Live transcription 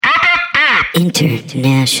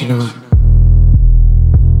International.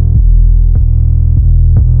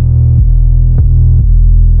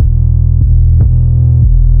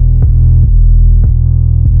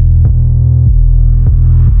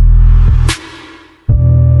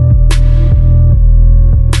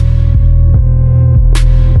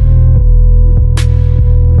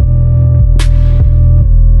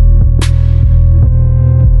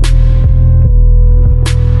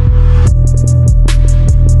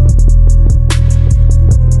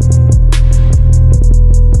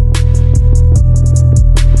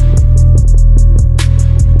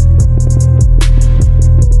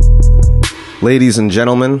 Ladies and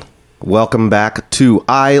gentlemen, welcome back to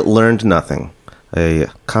I Learned Nothing, a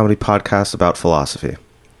comedy podcast about philosophy.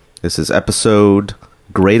 This is episode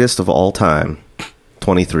greatest of all time,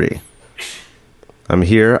 23. I'm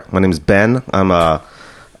here. My name is Ben. I'm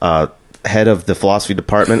head of the philosophy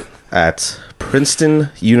department at Princeton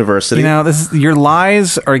University. You know, your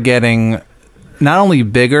lies are getting not only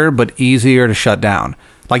bigger, but easier to shut down.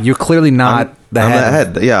 Like, you're clearly not I'm the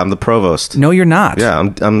head. Yeah, I'm the provost. No, you're not. Yeah,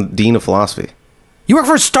 I'm dean of philosophy. You work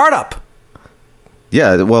for a startup.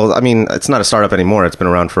 Yeah, well, I mean, it's not a startup anymore. It's been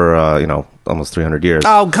around for almost 300 years.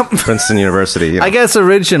 Oh, come Princeton University. You know. I guess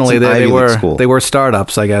originally they were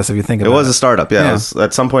startups. I guess if you think about it, it was a startup. Yeah,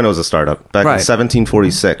 at some point it was a startup. Back in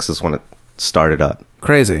 1746 is when it started up.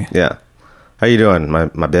 Crazy. Yeah. How you doing, my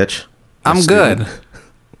bitch? I'm good.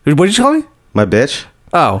 What did you call me? My bitch.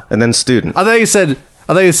 Oh, and then student. I thought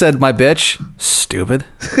you said my bitch. Stupid.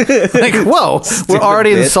 Like, whoa, we're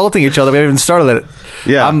already insulting each other. We haven't even started it.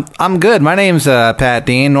 Yeah, I'm good. My name's Pat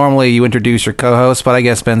Dean. Normally you introduce your co-host, but I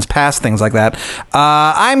guess Ben's past things like that.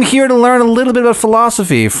 I'm here to learn a little bit about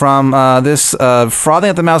philosophy from this frothing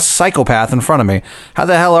at the mouth psychopath in front of me. How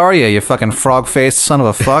the hell are you, you fucking frog-faced son of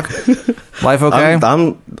a fuck? Life okay?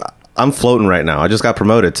 I'm floating right now. I just got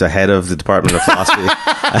promoted to head of the Department of Philosophy.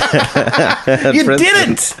 You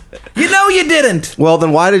didn't. You know you didn't. Well,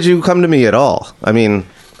 then why did you come to me at all? I mean,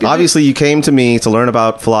 obviously you came to me to learn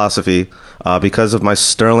about philosophy because of my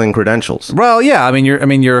sterling credentials. Well, yeah. I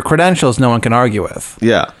mean, your credentials no one can argue with.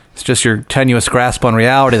 Yeah. It's just your tenuous grasp on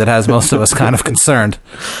reality that has most of us kind of concerned.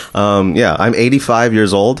 Yeah, I'm 85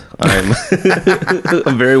 years old.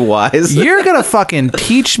 I'm very wise. You're gonna fucking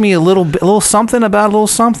teach me a little something about a little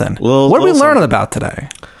something. What are we learning about today?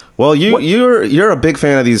 Well, you're a big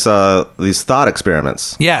fan of these thought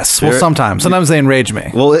experiments. Yes. Well, sometimes they enrage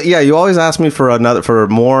me. Well, yeah. You always ask me for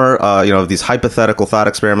more these hypothetical thought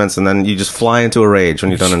experiments, and then you just fly into a rage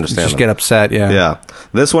when you don't understand. Just get upset. Yeah. Yeah.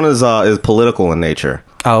 This one is political in nature.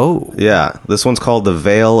 Oh. Yeah. This one's called The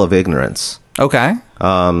Veil of Ignorance. Okay.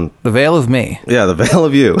 The veil of me. Yeah, the veil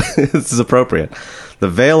of you. This is appropriate. The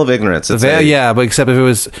Veil of Ignorance. The veil, yeah, but except if it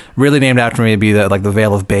was really named after me, it'd be the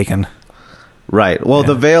veil of bacon. Right. Well,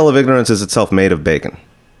 The Veil of Ignorance is itself made of bacon.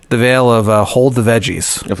 The veil of hold the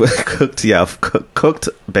veggies. Cooked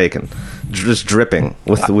bacon, just dripping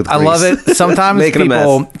with grease. I love it. Sometimes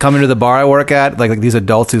people come into the bar I work at, like these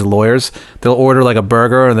adults, these lawyers, they'll order like a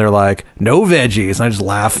burger and they're like, no veggies. And I just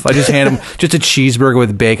laugh. I just hand them just a cheeseburger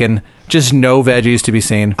with bacon, just no veggies to be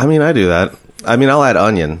seen. I mean, I do that. I mean, I'll add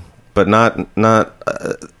onion, but not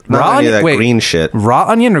raw any of that green shit. Raw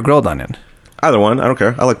onion or grilled onion? Either one. I don't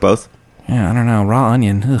care. I like both. Yeah, I don't know. Raw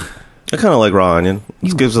onion. Ugh. I kind of like raw onion.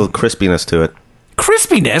 It gives a crispiness to it.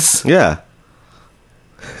 Crispiness? Yeah.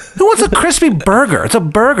 Who wants a crispy burger? It's a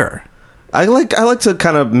burger. I like to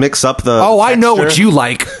kind of mix up the texture. I know what you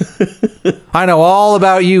like. I know all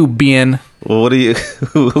about you, Bean. Well, what do you...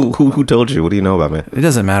 Who told you? What do you know about me? It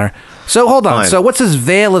doesn't matter. So, hold on. Fine. So, what's this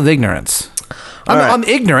veil of ignorance? I'm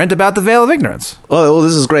ignorant about the veil of ignorance. Well,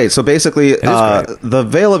 this is great. So basically, the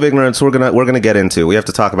veil of ignorance we're gonna get into. We have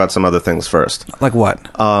to talk about some other things first. Like what?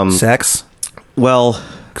 Sex? Well,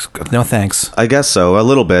 no thanks. I guess so, a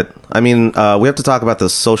little bit. I mean, we have to talk about the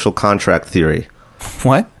social contract theory.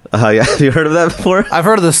 What? Yeah, have you heard of that before? I've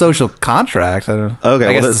heard of the social contract. Okay,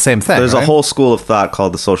 I guess it's the same thing. There's a whole school of thought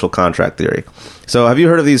called the social contract theory. So, have you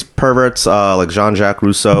heard of these perverts like Jean-Jacques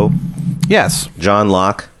Rousseau? Yes. John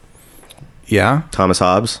Locke. Yeah. Thomas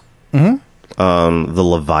Hobbes. Mm-hmm. The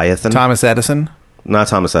Leviathan. Thomas Edison. Not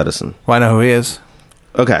Thomas Edison. Well, I know who he is.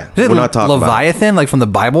 Okay. We're not talking Leviathan, about like from the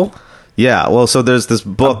Bible? Yeah. Well, so there's this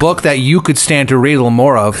book. A book that you could stand to read a little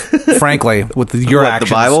more of, frankly, with your actions.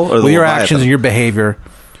 The Bible or the with your Leviathan? actions and your behavior.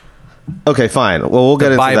 Okay, fine. Well, we'll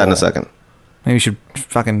get into that in a second. Maybe you should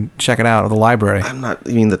fucking check it out at the library.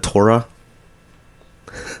 You mean the Torah?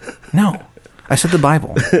 No. I said the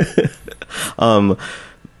Bible.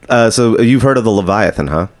 So you've heard of the Leviathan,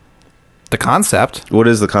 huh? The concept. What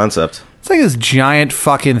is the concept? It's like this giant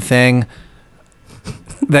fucking thing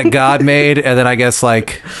that God made, and then I guess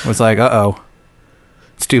like was like, uh-oh,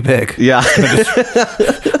 it's too big. Yeah.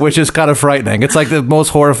 Which is kind of frightening. It's like the most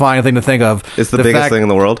horrifying thing to think of. It's the biggest fact thing in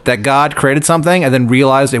the world. That God created something and then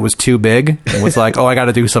realized it was too big and was like, oh, I got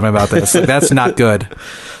to do something about this. Like, that's not good.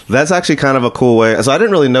 That's actually kind of a cool way. So I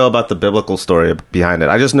didn't really know about the biblical story behind it.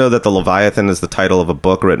 I just know that the Leviathan is the title of a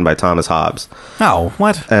book written by Thomas Hobbes. Oh,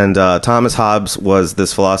 what? And Thomas Hobbes was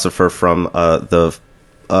this philosopher from the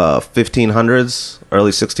 1500s,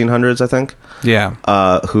 early 1600s, I think. Yeah.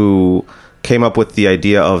 Who came up with the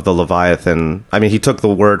idea of the Leviathan. I mean, he took the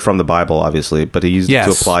word from the Bible, obviously, but he used it to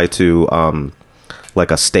apply to like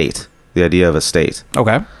a state, the idea of a state.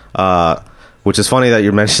 Okay. Which is funny that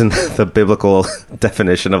you mentioned the biblical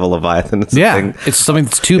definition of a Leviathan. It's it's something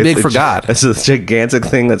that's too big for God. It's a gigantic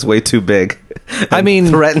thing that's way too big. I mean,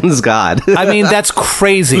 threatens God. I mean, that's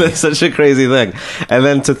crazy. That's such a crazy thing. And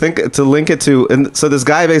then to link it to, and so this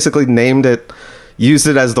guy basically named it, used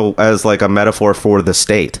it as like a metaphor for the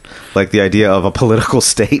state, like the idea of a political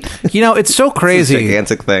state. You know, it's so crazy. It's a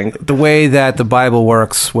gigantic thing. The way that the Bible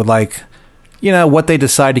works with like, you know, what they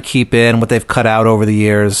decide to keep in, what they've cut out over the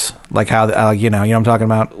years, like how, you know what I'm talking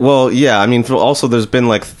about? Well, yeah, I mean, also there's been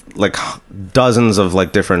like dozens of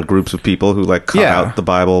like different groups of people who like cut out the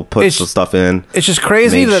Bible, put some stuff in. It's just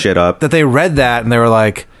crazy that they read that and they were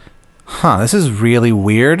like, huh, this is really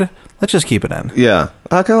weird. Let's just keep it in. Yeah,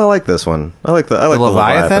 I kind of like this one. I like the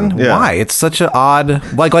Leviathan. Yeah. Why? It's such an odd.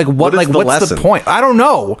 Like what? What's the point? I don't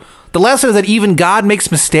know. The lesson is that even God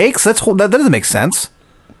makes mistakes. That doesn't make sense.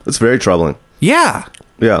 It's very troubling. Yeah.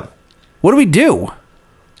 Yeah. What do we do?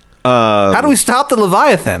 How do we stop the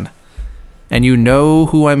Leviathan? And you know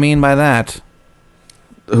who I mean by that.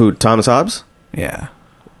 Who, Thomas Hobbes? Yeah.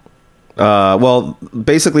 Well,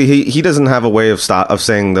 basically, he doesn't have a way of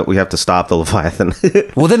saying that we have to stop the Leviathan.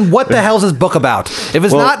 Well, then what the hell is this book about? If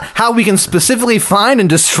it's not how we can specifically find and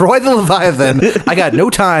destroy the Leviathan, I got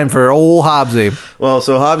no time for old Hobbesy. Well,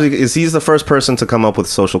 so Hobbes he's the first person to come up with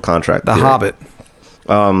social contract theory. Hobbit.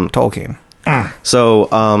 Tolkien.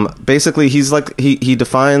 So basically, he's like he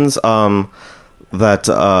defines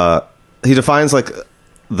that he defines like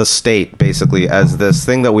the state basically as this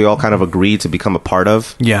thing that we all kind of agree to become a part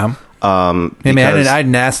of. Yeah. I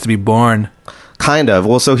didn't ask to be born. Kind of.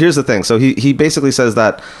 Well, so here's the thing. So he basically says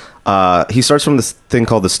that he starts from this thing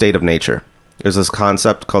called the state of nature. There's this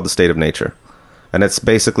concept called the state of nature, and it's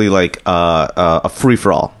basically like a free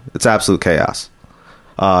for all. It's absolute chaos.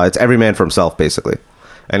 It's every man for himself, basically.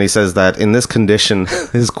 And he says that in this condition,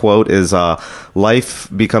 his quote is, life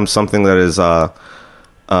becomes something that is,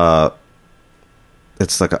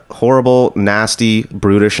 it's like a horrible, nasty,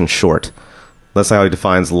 brutish, and short. That's how he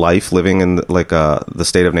defines life, living in like the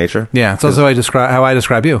state of nature. Yeah, it's also how I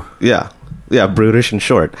describe you. Yeah. Yeah, brutish and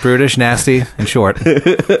short. Brutish, nasty, and short.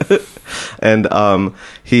 And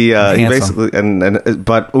he basically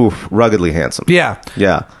but ruggedly handsome. Yeah.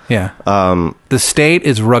 Yeah. Yeah. The state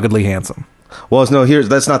is ruggedly handsome. Well, no,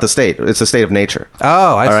 that's not the state. It's the state of nature.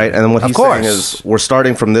 Oh, I see. All right, and then what he's saying is we're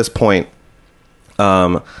starting from this point,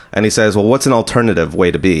 and he says, well, what's an alternative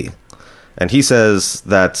way to be? And he says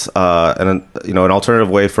that an alternative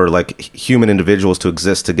way for like human individuals to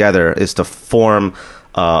exist together is to form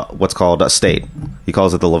what's called a state. He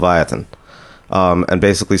calls it the Leviathan, and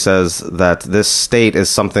basically says that this state is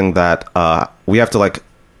something that we have to like,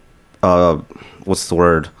 what's the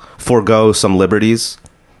word? Forego some liberties,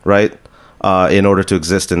 right? In order to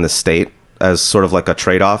exist in this state as sort of like a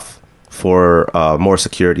trade-off for more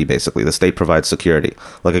security, basically. The state provides security,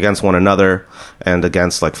 like against one another and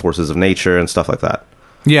against like forces of nature and stuff like that.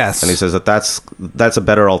 Yes. And he says that that's a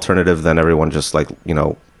better alternative than everyone just like,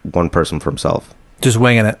 one person for himself. Just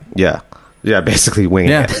winging it. Yeah. Yeah, basically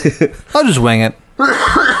winging it. I'll just wing it.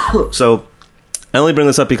 So I only bring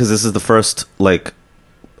this up because this is the first like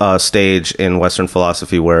stage in Western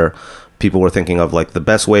philosophy where people were thinking of like the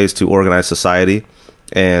best ways to organize society,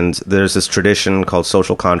 and there's this tradition called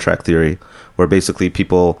social contract theory where basically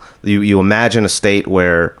people you imagine a state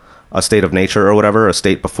of nature or whatever, a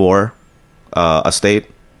state before a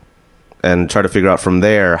state, and try to figure out from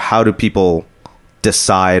there how do people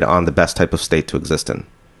decide on the best type of state to exist in.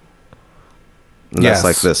 And that's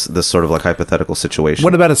like this sort of like hypothetical situation.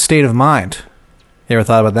 What about a state of mind? You ever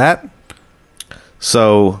thought about that?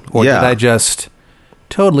 So did I just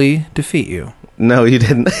totally defeat you? No, you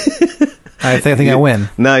didn't. I think I win.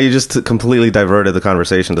 No, you just completely diverted the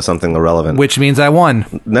conversation to something irrelevant. Which means I won.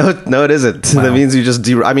 No, it isn't. Wow. That means you just...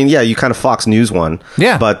 you kind of Fox News won.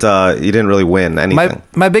 Yeah. But you didn't really win anything.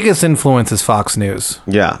 My biggest influence is Fox News.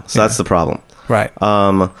 Yeah, so that's the problem. Right.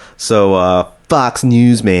 So Fox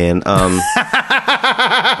News, man.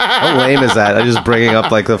 How lame is that? I'm just bringing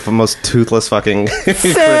up like the most toothless fucking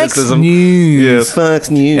criticism. News. Yeah, Fox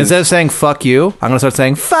News. Instead of saying fuck you, I'm going to start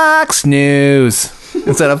saying Fox News.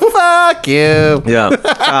 Instead of fuck you. Yeah.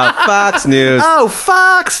 Fox News. Oh,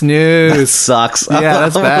 Fox News. Sucks. Yeah,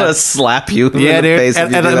 that's I'm bad. gonna slap you Yeah, in the dude. face. And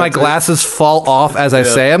if you do then that my to me. glasses fall off as I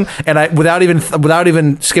say them, and I without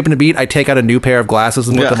even skipping a beat, I take out a new pair of glasses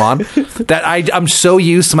and put Yeah. them on. That I'm so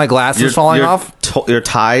used to my glasses falling off. Your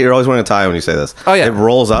tie. You're always wearing a tie when you say this. Oh, yeah. It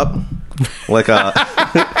rolls up like a,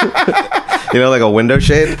 like a window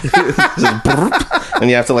shade. Just brrrt, and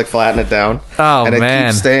you have to like flatten it down. Oh, and it man.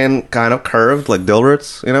 keeps staying kind of curved like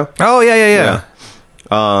Dilbert's. Oh yeah. Yeah.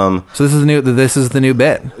 So this is the new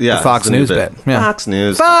bit. Yeah, the Fox it's the new News bit. bit. Yeah. Fox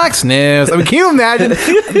News. Fox News. I mean, can you imagine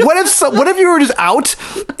what if you were just out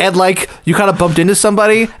and like you kind of bumped into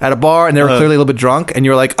somebody at a bar and they were clearly a little bit drunk and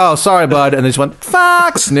you were like, "Oh, sorry, bud," and they just went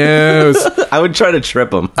Fox News. I would try to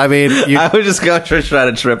trip them. I mean, I would just go try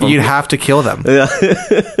to trip them. you'd have to kill them. Yeah.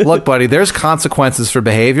 Look, buddy, there's consequences for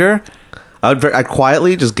behavior. I'd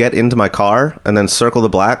quietly just get into my car and then circle the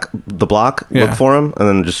block, Yeah. look for him, and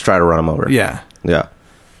then just try to run him over. Yeah. Yeah.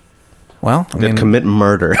 Well, I mean, Commit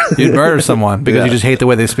murder. you'd murder someone because Yeah. you just hate the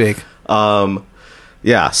way they speak.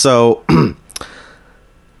 Yeah. So,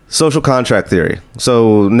 social contract theory.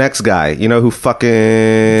 So, next guy. You know who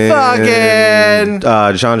fucking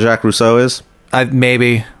Jean-Jacques Rousseau is?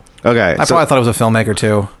 Maybe. Okay. I probably thought it was a filmmaker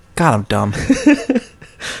too. God, I'm dumb.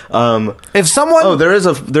 If someone, Oh, there is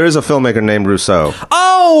a filmmaker named Rousseau.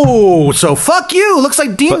 so fuck you. Looks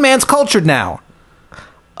like Dean Man's cultured now.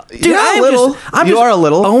 Dude, Yeah, a little. I'm You just are a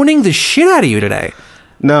little. owning the shit out of you today.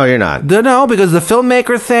 No, you're not. No, because the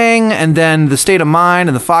filmmaker thing, and then the State of Mind,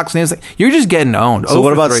 and the Fox News thing, you're just getting owned. So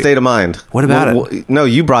what about state of mind? What about it? No,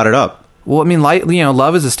 you brought it up. Well, I mean,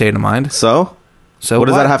 love is a state of mind. So So what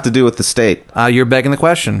does that have to do with the state? You're begging the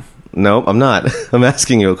question. No, I'm not. I'm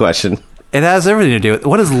asking you a question. It has everything to do with.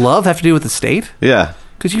 What does love have to do with the state? Yeah.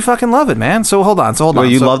 Because you fucking love it, man. So hold on. Well,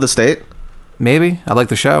 you love the state? Maybe I like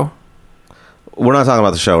the show. We're not talking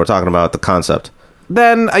about the show. We're talking about the concept.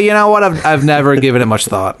 Then you know what? I've never given it much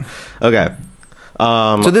thought. Okay.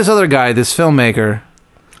 So this other guy, this filmmaker,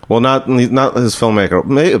 Well, not his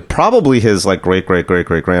filmmaker. Probably his like great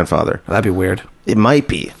grandfather. that'd be weird. It might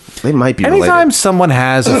be. They might be Anytime related. someone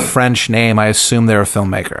has a French name, I assume they're a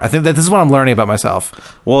filmmaker. I think that this is what I'm learning about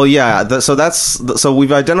myself. Well, yeah. So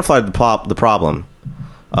we've identified the problem.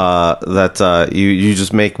 That you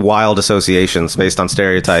just make wild associations based on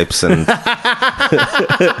stereotypes and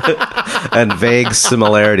and vague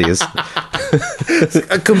similarities.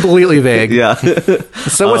 Completely vague. Yeah.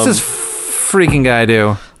 So what's this freaking guy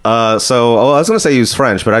do? I was going to say he was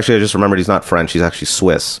French, but actually I just remembered he's not French. He's actually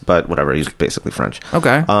Swiss, but whatever. He's basically French.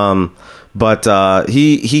 Okay. But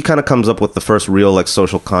he kind of comes up with the first real like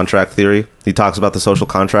social contract theory. He talks about the social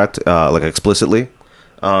contract like explicitly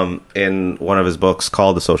in one of his books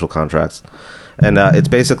called The Social Contracts. And it's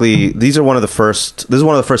basically this is one of the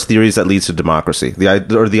first theories that leads to democracy,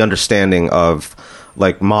 the understanding of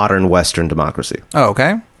like modern Western democracy. Oh,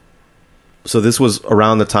 okay. So this was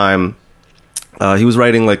around the time he was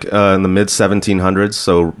writing like in the mid 1700s.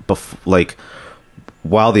 So like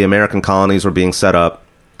while the American colonies were being set up,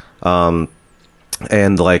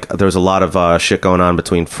 and like there was a lot of shit going on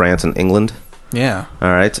between France and England. Yeah. All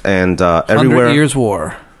right, and 100 everywhere. Years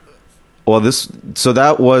War. Well,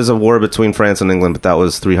 that was a war between France and England, but that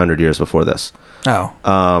was 300 years before this. Oh.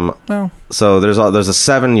 Well. So there's a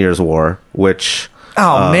 7 Years War, which.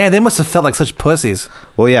 Oh man, they must have felt like such pussies.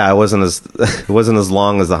 Well, yeah, it wasn't as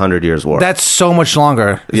long as the 100 Years War. That's so much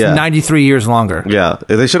longer. It's Yeah. 93 years longer. Yeah,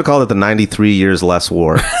 they should have called it the 93 Years Less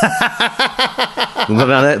War.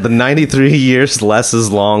 The 93 Years Less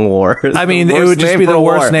is Long War. I mean, it would just be the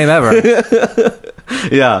worst name ever.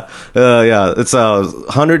 Yeah, yeah. It's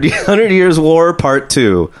 100 Years War Part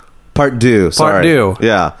 2. Part 2. Sorry. Part 2.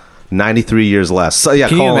 Yeah. 93 years less. So yeah,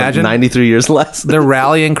 Can you call it imagine? 93 years less. Their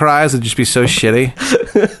rallying cries would just be so shitty.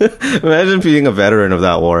 Imagine being a veteran of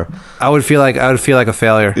that war. I would feel like a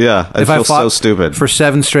failure. Yeah, I'd feel so stupid. For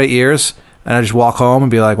 7 straight years, and I just walk home and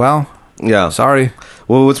be like, "Well, Yeah. sorry."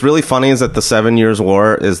 Well, what's really funny is that the 7 Years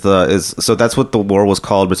War is so that's what the war was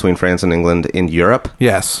called between France and England in Europe.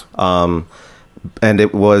 Yes. And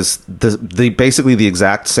it was basically the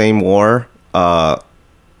exact same war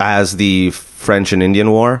as the French and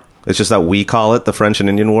Indian War. It's just that we call it the French and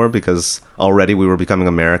Indian War because already we were becoming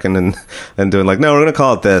American and doing like, no, we're going to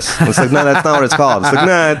call it this. And it's like, no, that's not what it's called. It's like,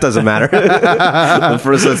 nah, it doesn't matter.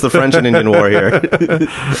 First, it's the French and Indian War here.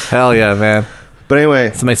 Hell yeah, man. But anyway,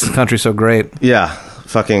 That's what makes this country so great. yeah,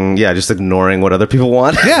 just ignoring what other people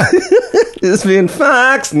want. Yeah. Just being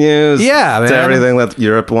Fox News. Yeah, to man. everything that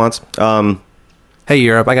Europe wants. Hey,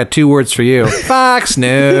 Europe, I got 2 words for you. Fox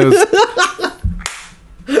News.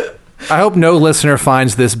 I hope no listener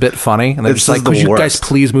finds this bit funny. And they're It's just like, just the could you guys worst.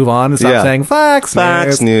 please move on and stop saying Fox News?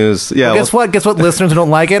 Fox News. Yeah. Well, guess what? Guess what, listeners who don't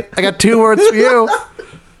like it? I got 2 words for you.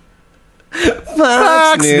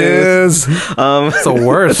 Fox News. It's the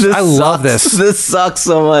worst. I love this. This sucks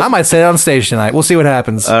so much. I might say it on stage tonight. We'll see what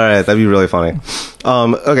happens. All right, that'd be really funny.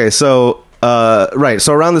 Okay, so right,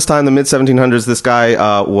 so around this time, the mid 1700s, this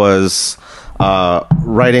guy was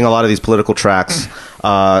writing a lot of these political tracts,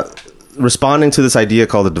 responding to this idea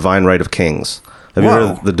called the divine right of kings. Have you heard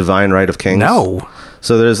of the divine right of kings? No.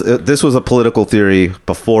 So this was a political theory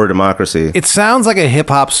before democracy. It sounds like a hip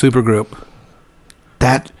hop supergroup.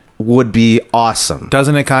 That would be awesome.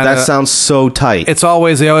 Doesn't it kind of? That sounds so tight. It's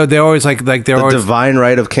always they always like they're the always divine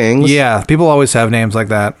right of kings. yeah. People always have names like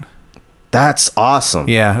that. That's awesome.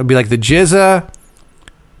 Yeah, it'd be like the Jizza.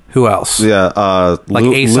 Who else? Yeah, Like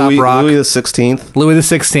Aesop Rock. Louis the 16th. Louis the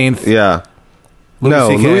 16th. Yeah. Louis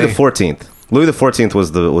No, CK. Louis the 14th. Louis the 14th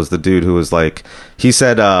was the dude who was like, he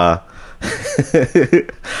said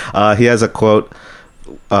he has a quote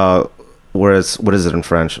whereas what is it in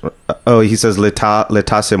French? He says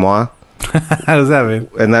l'état c'est moi, How does that mean?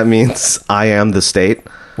 and that means I am the state,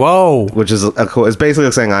 Whoa. which is it's basically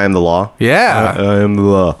like saying I am the law. Yeah. I am the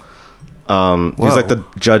law. He's like the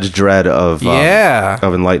Judge Dredd of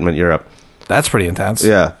of Enlightenment Europe. That's pretty intense.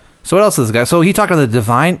 Yeah. So what else is this guy? So he talked about the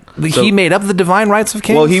divine. He made up the divine rights of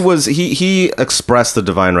kings. Well, he expressed the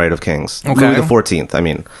divine right of kings. Okay. Louis the 14th. I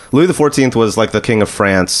mean, Louis the 14th was like the king of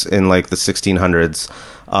France in like the 1600s.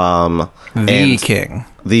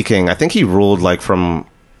 The king. I think he ruled like from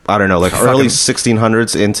I don't know, like early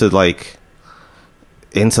 1600s into the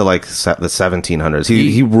 1700s.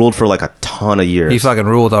 He ruled for like a ton of years. He fucking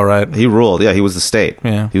ruled, all right. He ruled. Yeah, he was the state.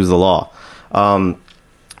 Yeah. He was the law.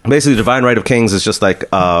 Basically, the divine right of kings is just like,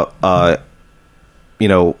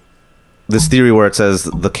 this theory where it says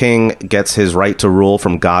the king gets his right to rule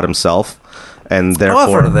from God himself, and therefore,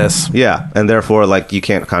 I've heard of this. Yeah, and therefore, like you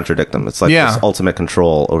can't contradict him. It's like this ultimate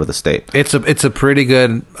control over the state. It's a pretty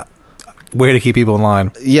good way to keep people in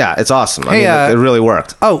line. Yeah, it's awesome. I Hey, mean, it really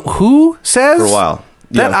worked Oh, who says for a while.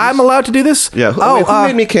 that Yeah, I'm allowed to do this? Yeah. Who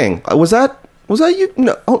made me king? Was that you?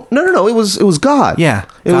 No. Oh, no. It was God. Yeah,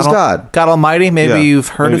 It was God. God Almighty. Maybe Yeah. you've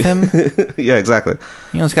heard of him. Yeah, exactly.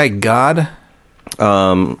 You know this guy God.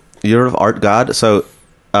 You're of art God. So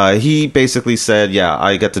he basically said, yeah,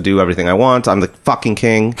 I get to do everything I want. I'm the fucking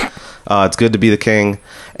king. It's good to be the king.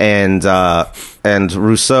 And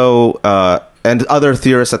Rousseau and other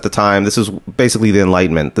theorists at the time, this is basically the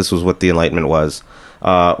Enlightenment. This was what the Enlightenment were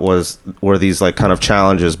these like kind of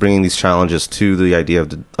challenges, bringing these challenges to the idea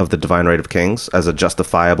of the divine right of kings as a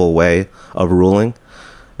justifiable way of ruling.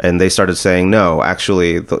 And they started saying, no,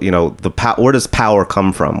 actually, where does power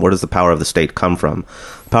come from? Where does the power of the state come from?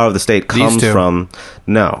 The power of the state comes from,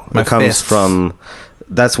 My it comes fists. from,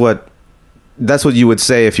 that's what you would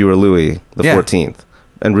say if you were Louis the 14th.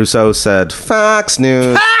 And Rousseau said, Fox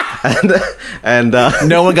News. and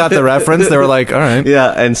No one got the reference. They were like, all right.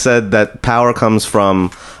 yeah, and said that power comes from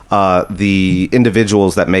the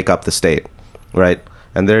individuals that make up the state, right?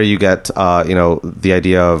 And there you get, the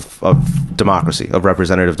idea of democracy, of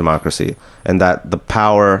representative democracy, and that the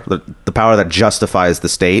power that justifies the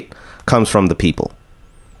state comes from the people.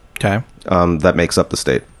 Okay. That makes up the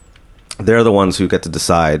state. They're the ones who get to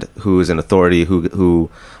decide who is in authority,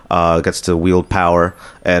 who gets to wield power,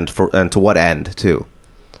 and to what end too.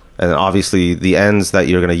 And obviously, the ends that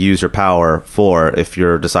you're going to use your power for, if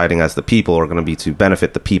you're deciding as the people, are going to be to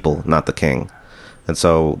benefit the people, not the king. And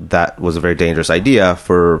so that was a very dangerous idea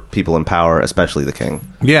for people in power, especially the king.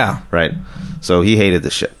 Yeah. Right. So he hated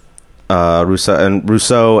this shit.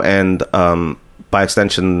 Rousseau and by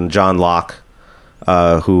extension, John Locke,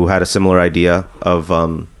 who had a similar idea of,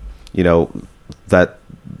 that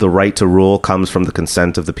the right to rule comes from the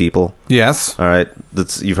consent of the people. Yes. All right.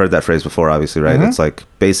 You've heard that phrase before, obviously, right? Mm-hmm. It's like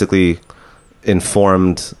basically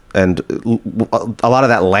informed, and a lot of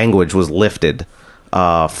that language was lifted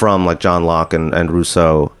from like John Locke and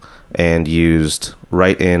Rousseau, and used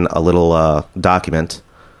right in a little document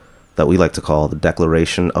that we like to call the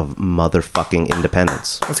Declaration of Motherfucking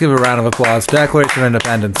Independence. Let's give a round of applause. Declaration of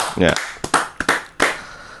Independence. Yeah.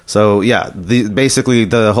 So yeah, basically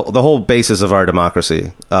the whole basis of our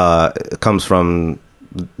democracy comes from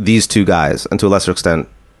these two guys, and to a lesser extent,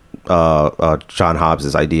 John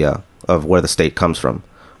Hobbes's idea of where the state comes from,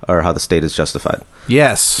 or how the state is justified.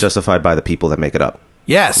 Yes. Justified by the people that make it up.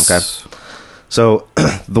 Yes. Okay. So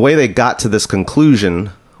the way they got to this conclusion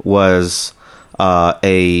was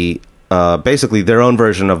basically their own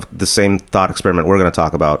version of the same thought experiment we're going to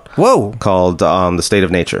talk about. Whoa. Called the state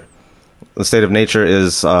of nature. The state of nature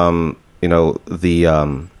is, the.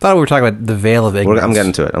 Thought we were talking about the veil of ignorance. I'm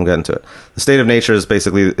getting to it. The state of nature is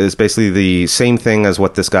basically the same thing as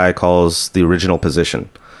what this guy calls the original position.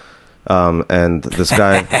 And this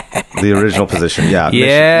guy, the original position, Yeah,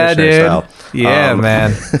 missionary dude. style. Yeah,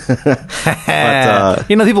 man. But,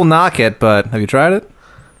 people knock it, but have you tried it?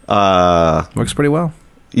 Works pretty well.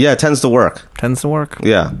 Yeah, it tends to work.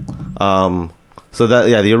 Yeah. So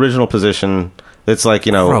the original position, it's like,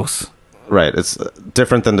 Gross. Right. It's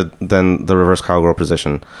different than the reverse cowgirl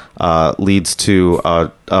position. Leads to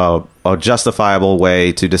a justifiable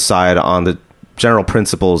way to decide on the general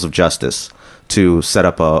principles of justice to set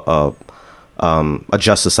up a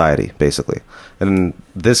just society, basically. And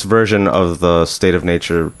this version of the state of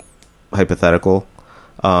nature hypothetical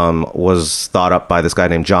was thought up by this guy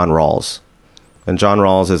named John Rawls. And John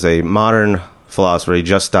Rawls is a modern philosopher. He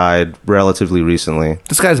just died relatively recently.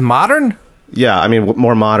 This guy's modern? Yeah, I mean,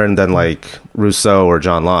 more modern than like Rousseau or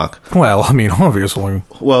John Locke. Well, I mean, obviously.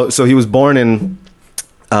 Well, so he was born in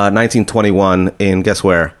 1921 in, guess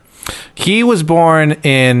where? He was born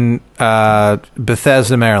in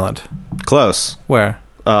Bethesda, Maryland. Close. Where?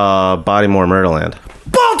 Baltimore, Maryland.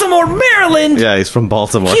 Baltimore, Maryland! Yeah, he's from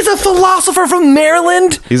Baltimore. He's a philosopher from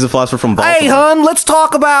Maryland? He's a philosopher from Baltimore. Hey, hon, let's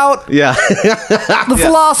talk about the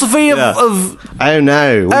philosophy of... Oh,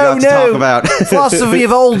 no. We have to talk about... philosophy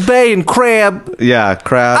of Old Bay and crab. Yeah,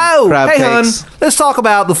 crab. Oh, crab hey, cakes. hon, let's talk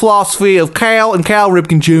about the philosophy of Cal and Cal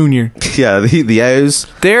Ripken Jr. Yeah, the O's.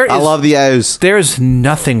 I love the O's. There's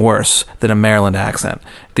nothing worse than a Maryland accent.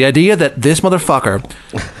 The idea that this motherfucker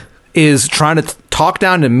is trying to talk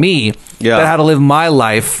down to me about how to live my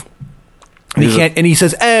life, and he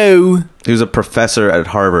says, "Oh." He was a professor at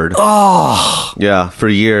Harvard. Oh, yeah, for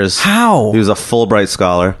years. How? He was a Fulbright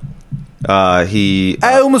scholar.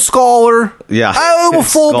 I'm a scholar. Yeah. I'm a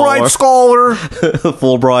Fulbright scholar.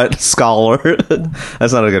 Fulbright scholar.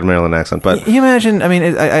 That's not a good Maryland accent, but you imagine. I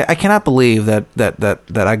mean, I cannot believe that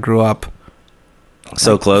I grew up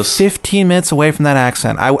so close, 15 minutes away from that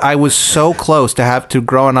accent. I was so close to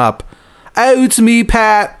growing up. Oh, it's me,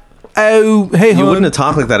 Pat. Oh, hey, you wouldn't have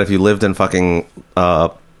talked like that if you lived in fucking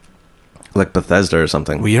like Bethesda or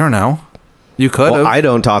something. Well, you don't know. You could. Well, I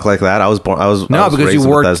don't talk like that. I was born.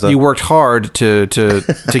 Because you worked hard to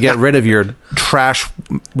get rid of your trash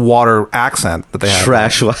water accent that they have.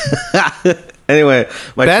 Trash. Anyway,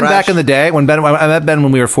 Ben back in the day I met Ben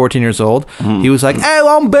when we were 14 years old. He was like,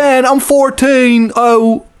 "Oh, I'm Ben. I'm 14.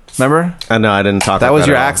 Oh, remember? No, I didn't talk. That was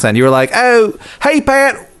your accent. You were like, "Oh, hey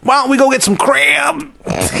Pat, why don't we go get some crab?"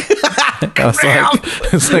 Why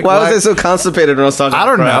was I so constipated when I was talking? I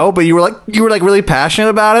don't know, but you were like really passionate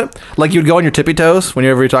about it. Like you'd go on your tippy toes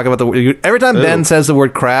whenever you talk about every time Ben says the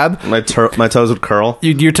word crab, my toes would curl.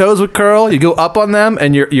 Your toes would curl. You go up on them,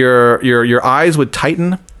 and your eyes would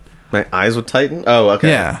tighten. My eyes would tighten. Oh,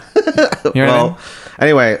 okay. Yeah. Well,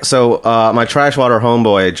 anyway, so my trash water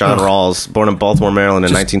homeboy John Rawls, born in Baltimore, Maryland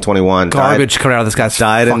in 1921, garbage coming out of this guy's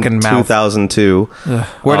fucking in mouth. 2002.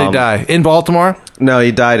 Where did he die? In Baltimore? No,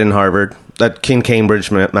 he died in Harvard, at Cambridge,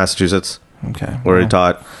 Massachusetts. Okay, where he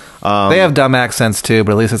taught. They have dumb accents too,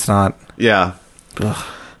 but at least it's not. Yeah. Ugh.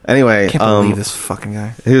 Anyway, I can't believe this fucking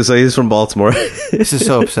guy. He's from Baltimore. This is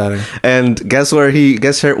so upsetting. And guess where he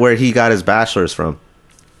got his bachelor's from?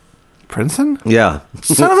 Princeton? Yeah.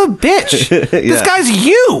 Son of a bitch. This guy's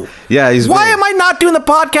you. Yeah, Why am I not doing the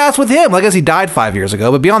podcast with him? I guess he died 5 years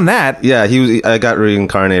ago, but beyond that. Yeah, I got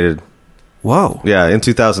reincarnated. Whoa. Yeah, in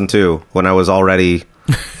 2002 when I was already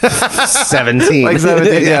 17. Like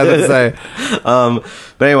 17, yeah, let's say.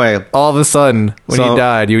 But anyway, all of a sudden when you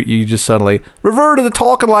died, you just suddenly reverted to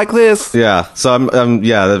talking like this. Yeah. So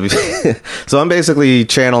so I'm basically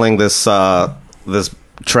channeling this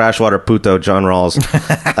Trashwater Puto John Rawls,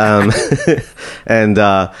 and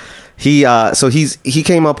he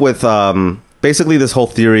came up with basically this whole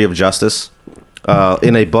theory of justice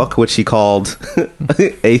in a book which he called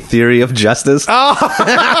A Theory of Justice. Oh.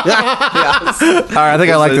 Yes. All right, I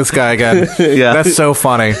think I like this guy again. Yeah, that's so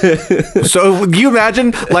funny. So can you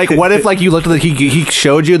imagine, like, what if like you looked at he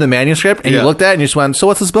showed you the manuscript and you looked at it and you just went, "So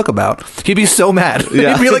what's this book about?" He'd be so mad.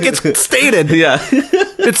 Yeah. He'd be like, "It's stated." Yeah,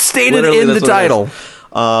 it's stated literally, in the title.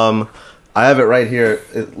 I have it right here.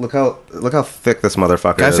 Look how thick this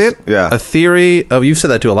motherfucker Can I is. see it? Yeah. A theory of, you've said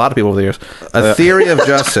that to a lot of people over the years. A theory of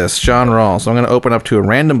justice, John Rawls. So I'm going to open up to a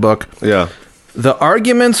random book. Yeah. The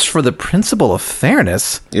arguments for the principle of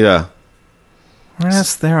fairness. Yeah.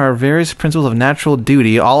 Yes, there are various principles of natural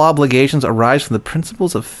duty. All obligations arise from the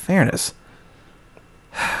principles of fairness.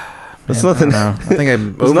 There's nothing. I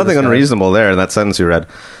think there's nothing unreasonable there in that sentence you read.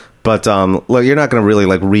 But look, you're not going to really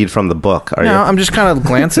like read from the book, are you? No, I'm just kind of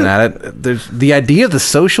glancing at it. There's the idea of the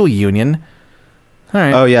social union. All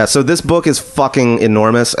right. Oh yeah, so this book is fucking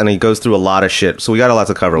enormous, and he goes through a lot of shit. So we got a lot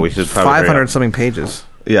to cover. We should probably 500 something pages.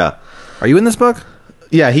 Yeah. Are you in this book?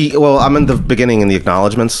 Yeah, well, I'm in the beginning in the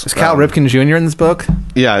acknowledgments. Is Cal Ripken Jr. in this book?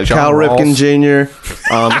 Yeah, John Cal Ripken Rawls.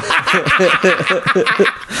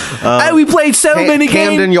 Jr. We played so many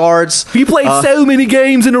Camden games. Yards. We played so many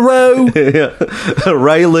games in a row.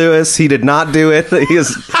 Ray Lewis, he did not do it. He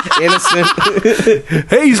is innocent.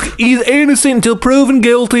 He's innocent until proven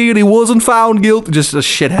guilty, and he wasn't found guilty. Just a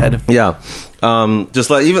shithead. Yeah. Just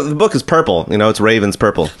like, even the book is purple. You know, it's Raven's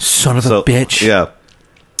purple. Son of a bitch. Yeah.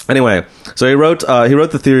 Anyway, so he wrote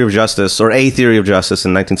the Theory of Justice, or A Theory of Justice,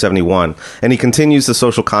 in 1971, and he continues the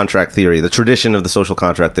social contract theory, the tradition of the social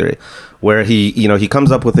contract theory, where he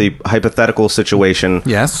comes up with a hypothetical situation.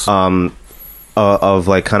 Yes. Of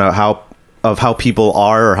like kind of how people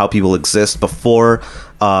are or how people exist before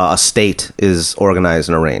a state is organized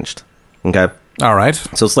and arranged. Okay. All right.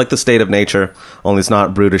 So it's like the state of nature, only it's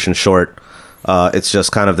not brutish and short. It's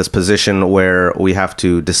just kind of this position where we have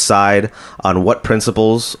to decide on what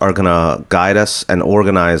principles are going to guide us and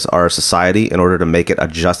organize our society in order to make it a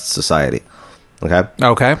just society. Okay?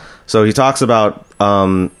 Okay. So he talks about,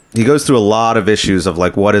 he goes through a lot of issues of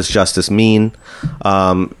like, what does justice mean?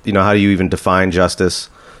 How do you even define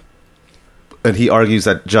justice? And he argues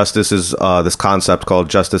that justice is this concept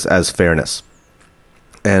called justice as fairness.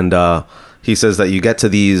 And he says that you get to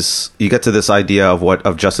this idea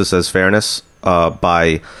of justice as fairness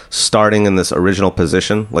by starting in this original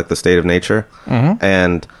position, like the state of nature,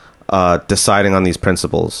 and deciding on these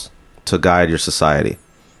principles to guide your society.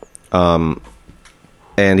 And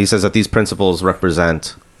he says that these principles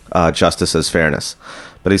represent justice as fairness.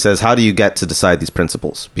 But he says, how do you get to decide these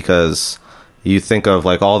principles? Because you think of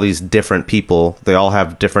like all these different people, they all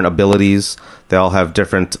have different abilities, they all have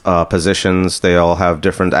different positions, they all have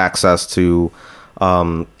different access to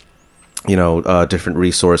different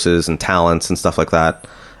resources and talents and stuff like that,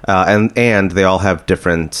 and they all have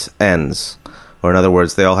different ends, or in other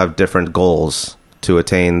words, they all have different goals to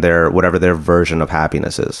attain whatever their version of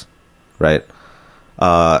happiness is, right?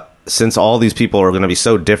 Since all these people are going to be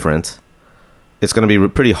so different, it's going to be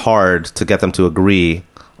pretty hard to get them to agree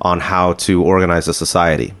on how to organize a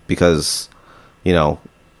society, because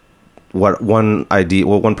what one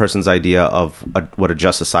person's idea of what a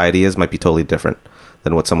just society is might be totally different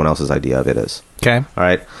than what someone else's idea of it is. Okay. All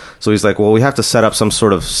right. So he's like, well, we have to set up some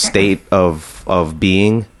sort of state of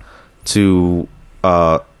being to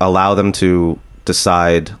allow them to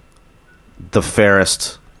decide the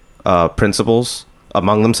fairest principles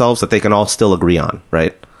among themselves that they can all still agree on,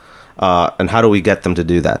 right? And how do we get them to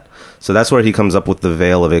do that? So that's where he comes up with the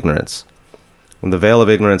veil of ignorance. And the veil of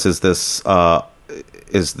ignorance is this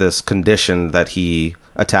condition that he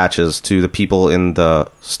attaches to the people in the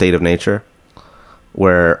state of nature,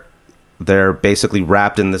 where they're basically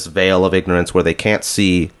wrapped in this veil of ignorance where they can't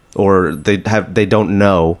see, or they don't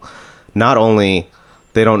know. Not only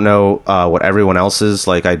they don't know what everyone else's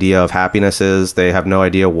like idea of happiness is, they have no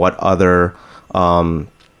idea what other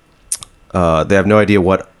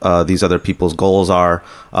these other people's goals are.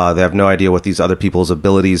 They have no idea what these other people's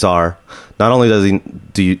abilities are. Not only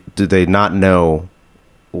do they not know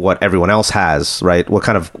what everyone else has, right? What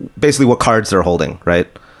cards they're holding, right?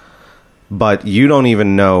 But you don't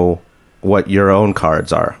even know what your own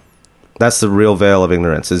cards are. That's the real veil of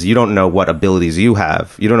ignorance, is you don't know what abilities you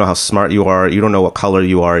have. You don't know how smart you are. You don't know what color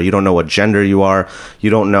you are. You don't know what gender you are.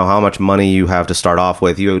 You don't know how much money you have to start off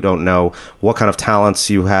with. You don't know what kind of talents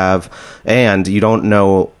you have. And you don't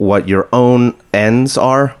know what your own ends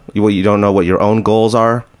are. You don't know what your own goals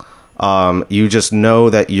are. You just know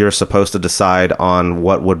that you're supposed to decide on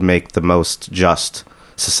what would make the most just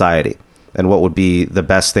society and what would be the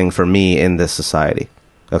best thing for me in this society.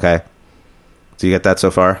 Okay? Do you get that so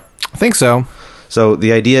far? I think so. So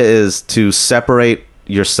the idea is to separate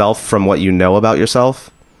yourself from what you know about yourself,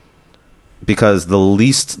 because the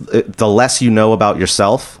less you know about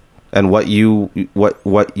yourself and what you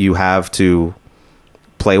have to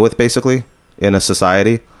play with basically in a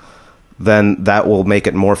society, then that will make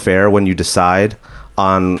it more fair when you decide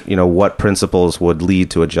on what principles would lead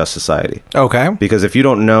to a just society. Okay. Because if you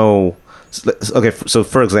don't know, okay, so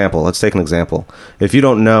for example, let's take an example. If you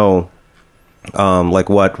don't know like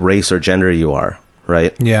what race or gender you are,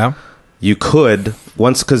 right? Yeah. You could,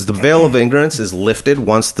 because the veil of ignorance is lifted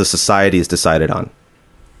once the society is decided on.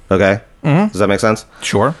 Okay? Mm-hmm. Does that make sense?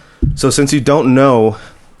 Sure. So since you don't know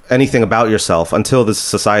anything about yourself until the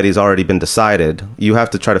society has already been decided, you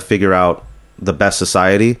have to try to figure out the best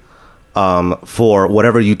society for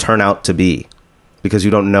whatever you turn out to be. because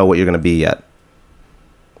you don't know what you're going to be yet.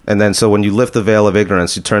 And then so when you lift the veil of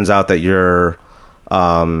ignorance, it turns out that you're,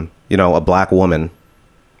 a black woman,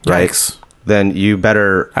 right? Yikes. Then you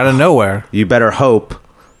better Out of nowhere. you better hope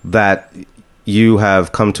that you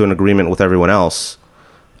have come to an agreement with everyone else,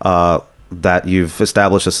 that you've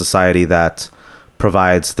established a society that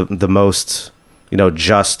provides the most,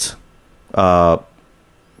 just,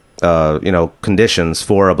 conditions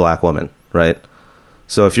for a black woman, right?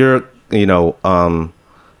 So if you're,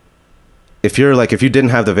 if you didn't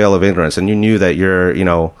have the veil of ignorance and you knew that you're,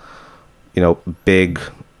 big,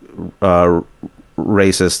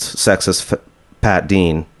 racist, sexist Pat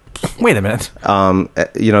Dean, Wait a minute.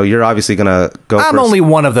 you're obviously gonna go. I'm only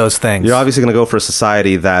one of those things. You're obviously gonna go for a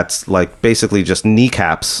society that's like basically just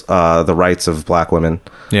kneecaps the rights of black women.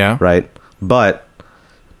 Yeah. Right. But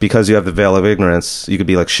because you have the veil of ignorance, you could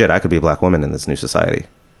be like, shit, I could be a black woman in this new society.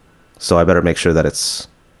 So I better make sure that it's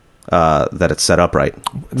set up right.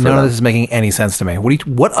 None of this is making any sense to me.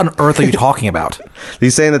 What on earth are you talking about?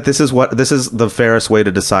 He's saying that this is the fairest way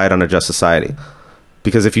to decide on a just society,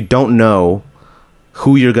 because if you don't know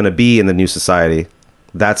who you're going to be in the new society,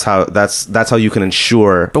 that's how you can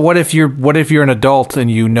ensure. But what if you're an adult and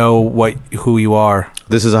you know who you are?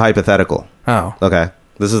 This is a hypothetical. Oh. Okay.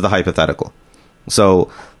 This is the hypothetical. So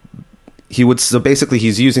basically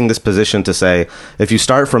he's using this position to say, if you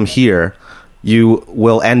start from here, you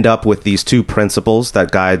will end up with these two principles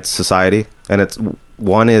that guide society. And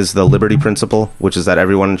one is the liberty principle, which is that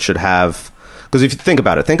everyone should have, because if you think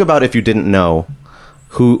about if you didn't know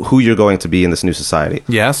who you're going to be in this new society.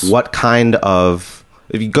 Yes. If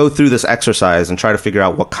you go through this exercise and try to figure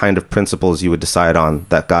out what kind of principles you would decide on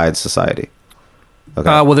that guide society. Okay.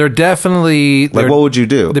 Well, they're definitely... what would you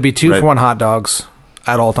do? There'd be 2 for 1 hot dogs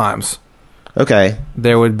at all times. Okay.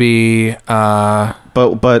 There would be...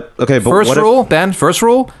 First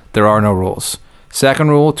rule, there are no rules. Second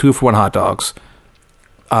rule, 2 for 1 hot dogs.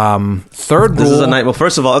 Third rule... This is a night... Well,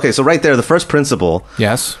 first of all, okay, so right there, the first principle...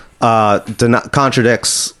 Yes.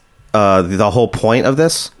 Contradicts the whole point of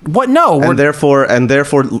this. What? No. And therefore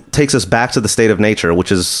takes us back to the state of nature,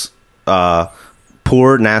 which is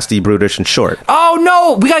poor, nasty, brutish, and short. Oh,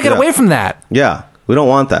 no! We gotta get away from that. Yeah. We don't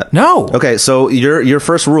want that. No. Okay, so your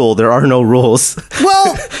first rule, there are no rules,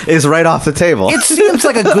 well, is right off the table. It seems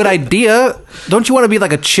like a good idea. Don't you want to be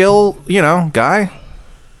like a chill, guy?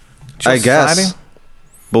 Chill I guess. society?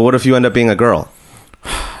 But what if you end up being a girl?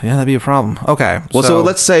 Yeah, that'd be a problem. Okay. Well, so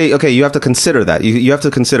let's say, okay, you have to consider that. You have to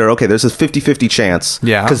consider, okay, there's a 50-50 chance.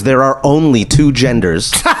 Yeah. Because there are only 2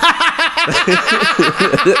 genders.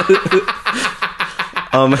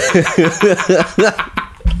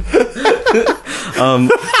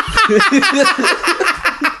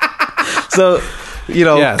 So,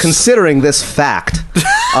 yes. Considering this fact,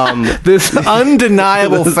 this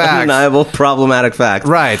undeniable fact, undeniable problematic fact,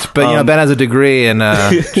 right? But Ben has a degree in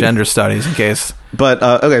gender studies, in case. But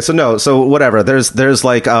okay, so whatever. There's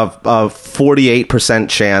like a 48%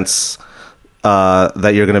 chance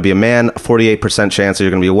that you're going to be a man, 48% chance that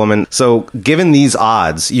you're going to be a woman. So given these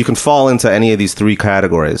odds, you can fall into any of these 3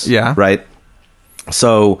 categories. Yeah. Right.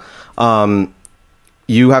 So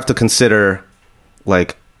you have to consider,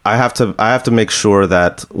 like, I have to make sure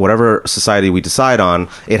that whatever society we decide on,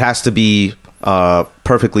 it has to be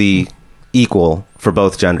perfectly equal for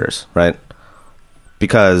both genders, right?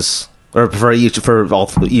 Because, or for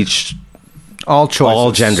all choices,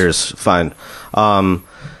 all genders, fine.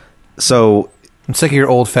 So I'm sick of your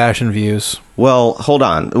old-fashioned views. Well, hold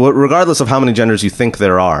on. Regardless of how many genders you think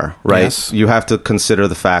there are, right? Yes. You have to consider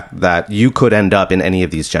the fact that you could end up in any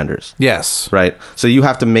of these genders. Yes. Right? So you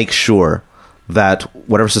have to make sure that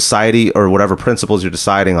whatever society or whatever principles you're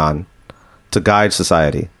deciding on to guide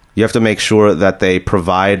society, you have to make sure that they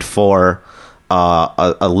provide for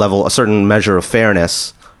a certain measure of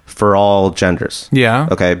fairness for all genders. Yeah.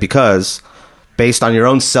 Okay? Because based on your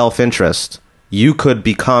own self-interest, you could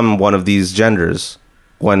become one of these genders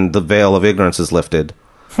when the veil of ignorance is lifted.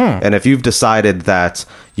 And if you've decided that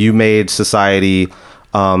you made society,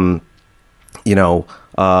 shitty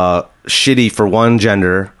for one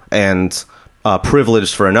gender and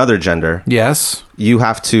privileged for another gender, yes, you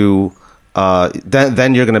have to.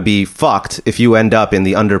 Then you're going to be fucked if you end up in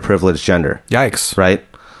the underprivileged gender. Yikes! Right.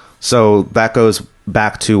 So that goes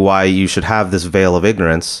back to why you should have this veil of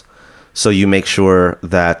ignorance, so you make sure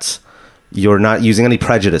that you're not using any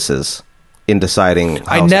prejudices in deciding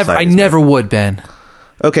how I never would, Ben.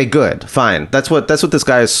 Okay, good, fine. That's what this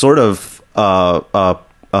guy is sort of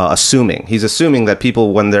assuming. He's assuming that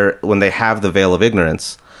people, when they have the veil of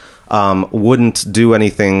ignorance, wouldn't do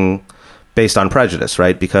anything based on prejudice,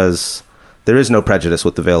 right? Because there is no prejudice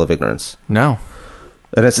with the veil of ignorance. No.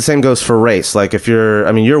 And it's the same goes for race. Like if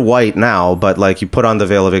you're white now, but like you put on the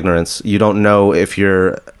veil of ignorance, you don't know if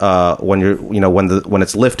you're when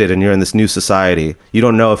it's lifted and you're in this new society, you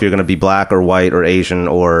don't know if you're going to be black or white or Asian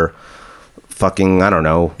or fucking, I don't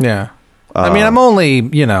know. Yeah. I mean, I'm only,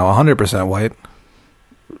 100% white.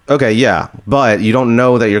 Okay, yeah, but you don't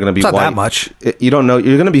know that you're going to be It's not white. that much. You don't know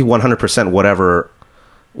you're going to be 100%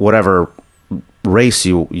 whatever race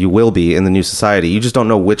you will be in the new society. You just don't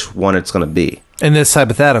know which one it's going to be. In this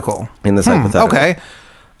hypothetical. Okay.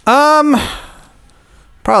 Probably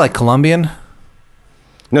like Colombian.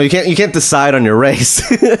 No, you can't decide on your race.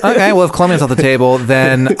 Okay, well, if Colombian's off the table,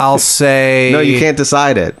 then I'll say... No, you can't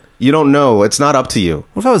decide it. You don't know. It's not up to you.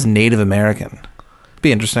 What if I was Native American?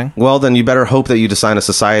 Be interesting. Well, then you better hope that you design a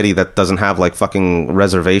society that doesn't have like fucking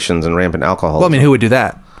reservations and rampant alcohol. Well, I mean, who would do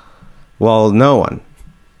that? Well, no one.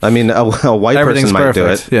 I mean, a white person might do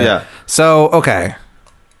it. Yeah. So, okay.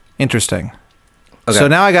 Interesting. Okay. So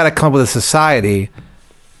now I got to come up with a society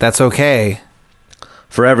that's okay.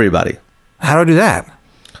 For everybody. How do I do that?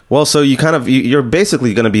 Well, so you're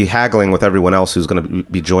basically going to be haggling with everyone else who's going to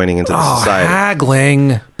be joining into the society.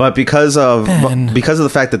 Haggling. But because of the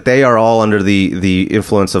fact that they are all under the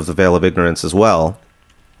influence of the veil of ignorance as well,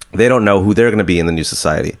 they don't know who they're going to be in the new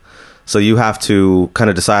society. So you have to kind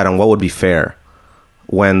of decide on what would be fair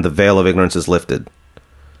when the veil of ignorance is lifted.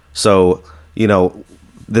 So,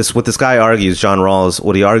 what this guy argues, John Rawls,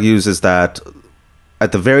 what he argues is that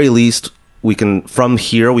at the very least, we can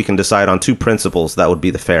decide on two principles that would be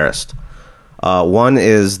the fairest. One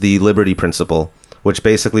is the liberty principle, which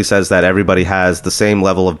basically says that everybody has the same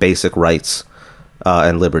level of basic rights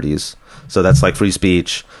and liberties. So that's like free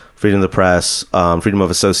speech, freedom of the press, freedom of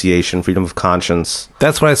association, freedom of conscience.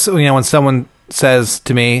 That's what when someone says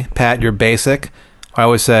to me, Pat, you're basic, I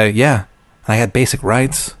always say, yeah, I had basic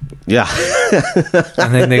rights. Yeah.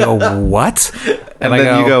 And then they go, what? And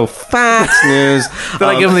then you go, Fox News. Then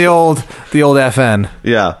I give them the old FN.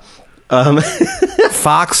 Yeah.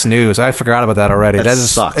 Fox News. I forgot about that already. That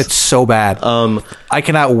sucks. It's so bad. I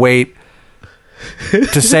cannot wait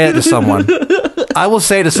to say it to someone. I will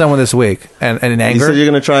say it to someone this week, and in anger. You said you're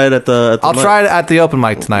going to try it at the I'll try it at the open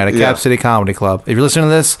mic tonight at Cap City Comedy Club. If you're listening to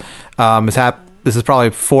this, this is probably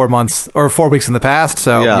 4 months or 4 weeks in the past,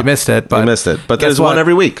 so you missed it. But you missed it. But there's one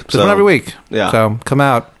every week. There's one every week. Yeah. So come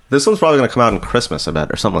out. This one's probably going to come out in Christmas, I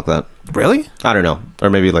bet, or something like that. Really? I don't know. Or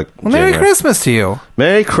maybe like Merry Christmas to you.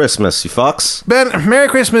 Merry Christmas, you fucks. Ben, Merry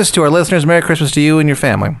Christmas to our listeners. Merry Christmas to you and your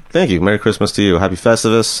family. Thank you. Merry Christmas to you. Happy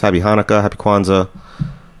Festivus. Happy Hanukkah. Happy Kwanzaa.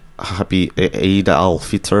 Happy Eid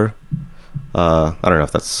al-Fitr. I don't know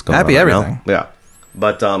if that's going on Happy right everything. now. Yeah.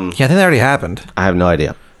 But yeah, I think that already happened. I have no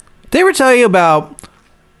idea. Did they ever tell you about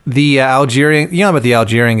the Algerian... You know about the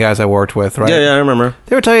Algerian guys I worked with, right? Yeah, I remember. Did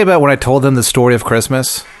they ever tell you about when I told them the story of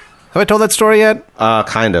Christmas? Have I told that story yet?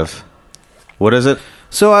 Kind of. What is it?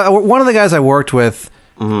 So one of the guys I worked with,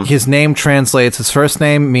 his name translates... His first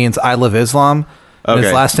name means I love Islam. And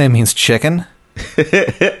his last name means chicken.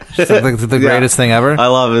 It's the greatest thing ever. I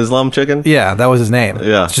love Islam chicken. Yeah, that was his name.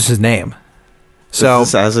 Yeah. It's just his name. So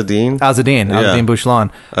is this Azadine? Azadine Bouchlan.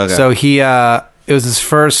 Okay. So it was his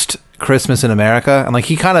first Christmas in America, and like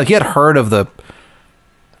he had heard of the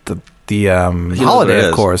holiday,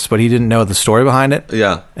 of course, but he didn't know the story behind it.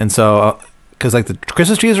 Yeah. And so because like the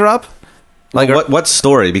Christmas trees are up. Like what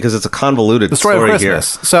story? Because it's a convoluted the story of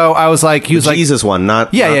Christmas. Here. So I was like, Jesus one,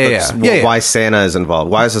 not why Santa is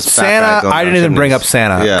involved. Why is this Santa? I didn't even bring up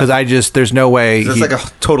Santa because there's no way. It's like a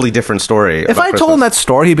totally different story. If I told him that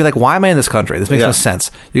story, he'd be like, "Why am I in this country? This makes no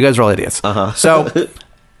sense. You guys are all idiots." So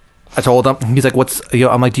I told him. He's like, "What's?"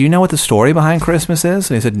 I'm like, "Do you know what the story behind Christmas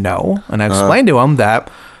is?" And he said, "No." And I explained to him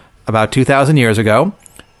that about 2,000 years ago,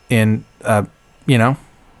 in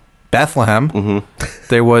Bethlehem,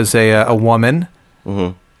 there was a woman,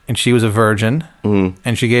 and she was a virgin,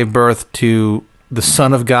 and she gave birth to the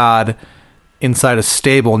Son of God inside a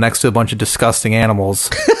stable next to a bunch of disgusting animals.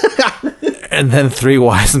 And then 3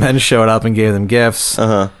 wise men showed up and gave them gifts,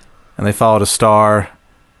 and they followed a star,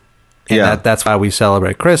 and that's why we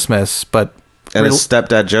celebrate Christmas. But his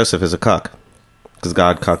stepdad Joseph is a cuck, because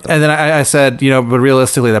God cucked him. And then I said, but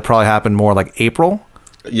realistically, that probably happened more like April.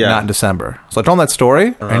 Yeah. Not in December. So I told him that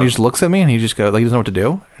story, and he just looks at me, and he just goes, like, he doesn't know what to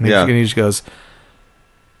do. And he just goes,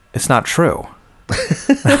 "It's not true."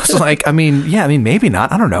 I was like, maybe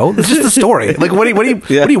not. I don't know. It's just the story. Like, what do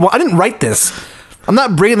you want? I didn't write this. I I'm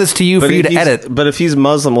not bringing this to you for you to edit. But if he's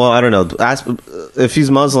Muslim, well, I don't know. If he's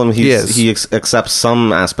Muslim, he accepts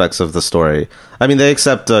some aspects of the story. I mean, they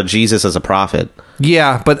accept Jesus as a prophet.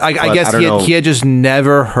 Yeah, but I guess he had just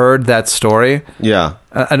never heard that story. Yeah,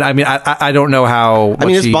 and I mean, I don't know how. I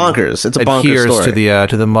mean, it's bonkers. It's a bonkers story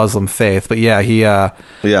to the Muslim faith. But yeah,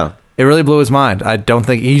 yeah, it really blew his mind. I don't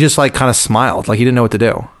think he just like kind of smiled, like he didn't know what to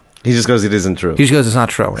do. He just goes, it isn't true. He just goes, it's not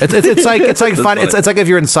true. It's like it's like if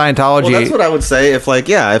you're in Scientology. Well, that's what I would say. It's like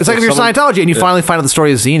if you're Scientology and you finally find out the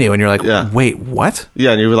story of Xenu and you're like, wait, what?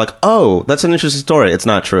 Yeah, and you're like, oh, that's an interesting story. It's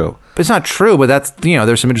not true. But it's not true. But that's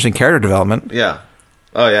there's some interesting character development. Yeah.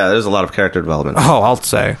 Oh yeah, there's a lot of character development. Oh, I'll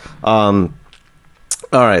say. All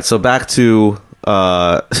right, so back to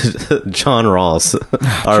John Rawls,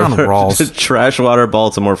 John Rawls, Trashwater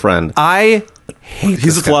Baltimore friend. I hate.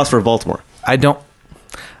 He's a philosopher of Baltimore. I don't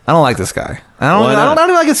like this guy. I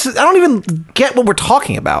don't even get what we're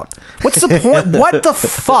talking about. What's the point? What the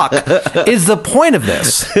fuck is the point of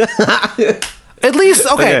this? At least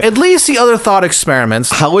the other thought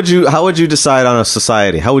experiments. How would you decide on a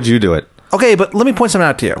society? How would you do it? Okay, but let me point something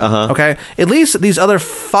out to you. Okay, at least these other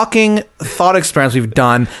fucking thought experiments we've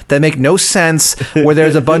done that make no sense, where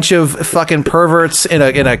there's a bunch of fucking perverts in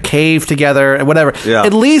a cave together and whatever. Yeah.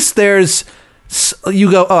 At least there's. You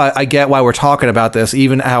go, oh, I get why we're talking about this,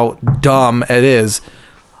 even how dumb it is.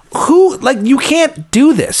 You can't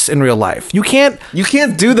do this in real life. You can't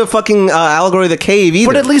do the fucking allegory of the cave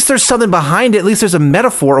either. But at least there's something behind it. At least there's a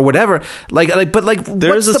metaphor or whatever.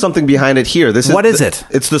 There is something behind it here. What is it?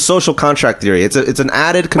 It's the social contract theory. It's an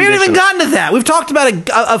added condition. We haven't even gotten to that. We've talked about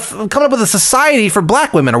coming up with a society for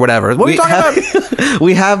black women or whatever. What are we talking about?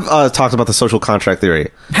 We have talked about the social contract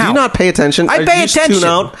theory. How? Do you not pay attention? I pay attention.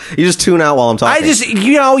 You just tune out while I'm talking.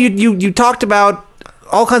 You talked about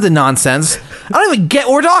all kinds of nonsense. I don't even get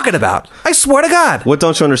what we're talking about. I swear to God. What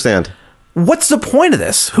don't you understand? What's the point of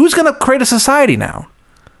this? Who's going to create a society now?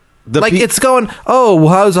 It's going,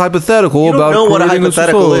 how's hypothetical you don't know what a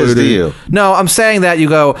hypothetical is, do you? No, I'm saying that you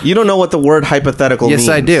go... You don't know what the word hypothetical means. Yes,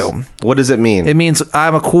 I do. What does it mean? It means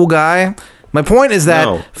I'm a cool guy. My point is that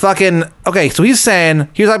okay, so he's saying,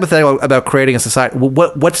 here's hypothetical about creating a society.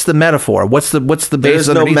 What's the metaphor? What's the basis? There's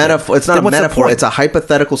no metaphor. It's not a metaphor. It's a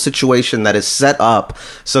hypothetical situation that is set up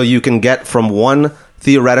so you can get from one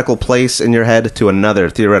theoretical place in your head to another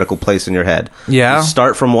theoretical place in your head. Yeah. You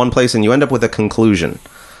start from one place and you end up with a conclusion.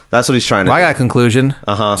 That's what he's trying to do. I got a conclusion.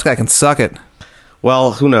 This guy can suck it.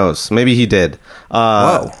 Well, who knows? Maybe he did.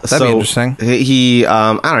 Whoa, that'd be interesting. He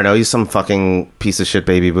I don't know. He's some fucking piece of shit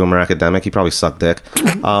baby boomer academic. He probably sucked dick.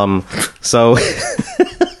 So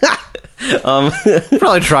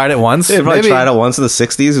probably tried it once. He probably tried it once in the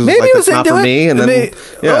 60s. It was maybe like, that's not for me. And then,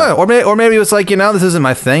 or maybe it was like, this isn't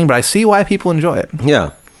my thing, but I see why people enjoy it.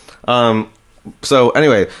 Yeah. So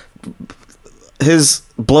anyway, his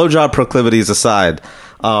blowjob proclivities aside,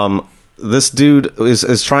 this dude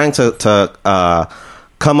is trying to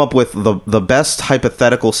come up with the best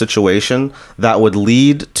hypothetical situation that would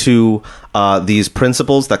lead to these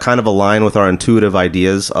principles that kind of align with our intuitive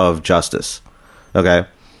ideas of justice. Okay,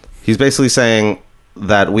 he's basically saying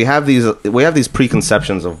that we have these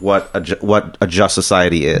preconceptions of what a just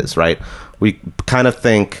society is, right? We kind of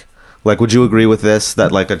think, like, would you agree with this,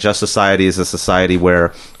 that like a just society is a society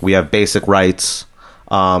where we have basic rights,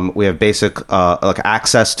 we have basic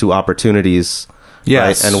access to opportunities,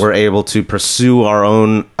 yes, right? And we're able to pursue our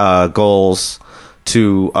own goals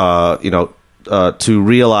to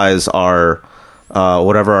realize our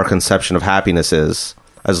whatever our conception of happiness is,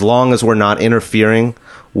 as long as we're not interfering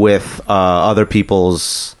with other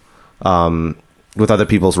people's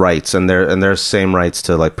rights and their same rights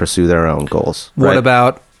to like pursue their own goals. Right? What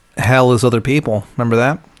about hell is other people? Remember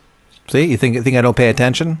that? See, you think I don't pay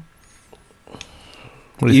attention?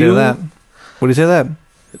 What do you say to that? What do you say to that?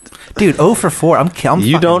 Dude, 0 for 4.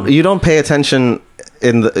 You don't pay attention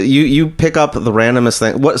in the you pick up the randomest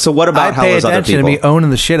thing. What about hell is other people? I pay attention to me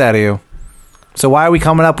owning the shit out of you. So why are we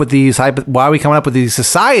coming up with these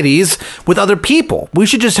societies with other people? We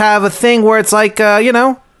should just have a thing where it's like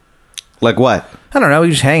like what? I don't know,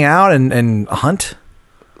 you just hang out and hunt.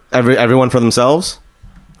 Everyone for themselves?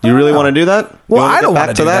 You really want to do that? Well, I don't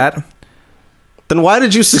want to do that. Then why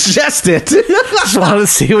did you suggest it? Just wanted to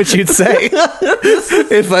see what you'd say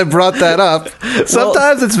if I brought that up.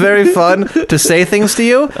 Sometimes it's very fun to say things to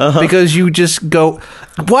you because you just go,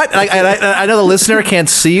 what? I know the listener can't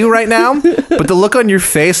see you right now, but the look on your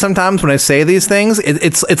face sometimes when I say these things,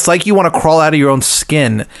 it's like you want to crawl out of your own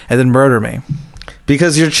skin and then murder me.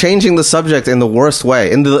 Because you're changing the subject in the worst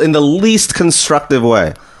way, in the least constructive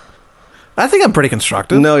way. I think I'm pretty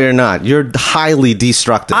constructive. No, you're not. You're highly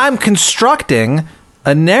destructive. I'm constructing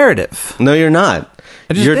a narrative. No, you're not.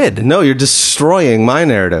 I just did. No, you're destroying my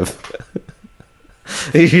narrative.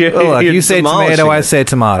 Look, you say tomato, I say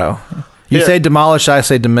tomato. You say demolish, I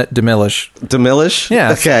say demolish. Demolish?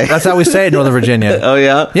 Yeah. Okay. That's how we say it in Northern Virginia. Oh,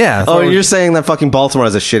 yeah? Yeah. Oh, you're saying that fucking Baltimore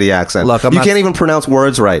has a shitty accent. Look, you can't even pronounce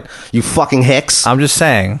words right. You fucking hicks. I'm just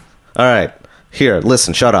saying. All right. Here,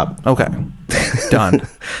 listen, shut up. Okay. Done.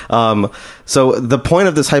 So the point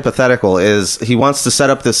of this hypothetical is he wants to set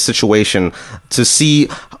up this situation to see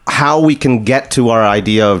how we can get to our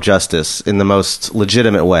idea of justice in the most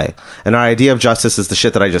legitimate way. And our idea of justice is the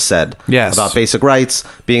shit that I just said. Yes. About basic rights,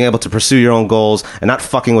 being able to pursue your own goals, and not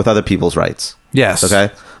fucking with other people's rights. Yes.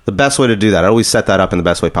 Okay? The best way to do that, I always set that up in the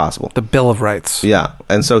best way possible. The Bill of Rights. Yeah.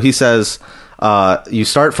 And so he says, you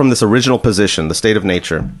start from this original position, the state of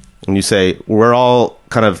nature, and you say, we're all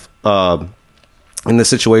kind of in this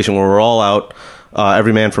situation where we're all out,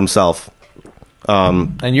 every man for himself.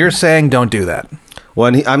 And you're saying don't do that.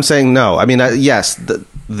 Well, I'm saying no. I mean, yes,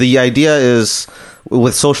 the idea is,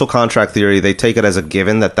 with social contract theory, they take it as a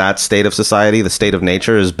given that state of society, the state of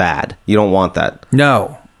nature, is bad. You don't want that.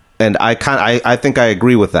 No. And I think I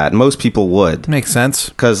agree with that. Most people would. Makes sense.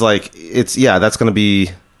 Because, like, that's going to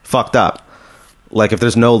be fucked up. Like, if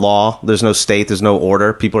there's no law, there's no state, there's no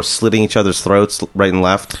order, people are slitting each other's throats right and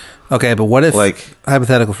left. Okay, but what if, like,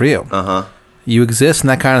 hypothetical for you, you exist in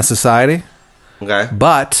that kind of society, okay,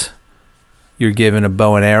 but you're given a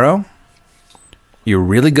bow and arrow, you're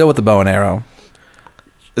really good with the bow and arrow.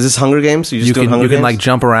 Is this Hunger Games? You can like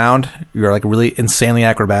jump around, you're like really insanely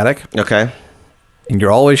acrobatic. Okay. And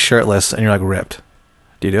you're always shirtless and you're like ripped.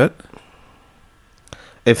 Do you do it?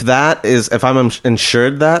 If I'm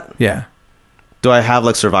insured that? Yeah. Do I have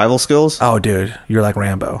like survival skills? Oh, dude, you're like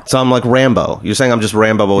Rambo. So I'm like Rambo. You're saying I'm just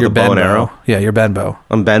Rambo but with a bow and arrow? Yeah, you're Benbow.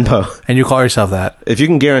 I'm Benbow. And you call yourself that. If you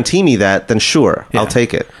can guarantee me that, then sure, yeah. I'll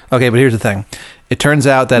take it. Okay, but here's the thing. It turns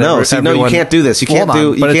out that no, you can't do this. You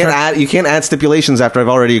can't add stipulations after I've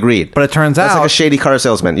already agreed. But it turns out that's like a shady car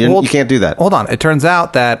salesman. You can't do that. Hold on. It turns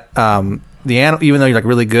out that even though you're like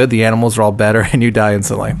really good, the animals are all better, and you die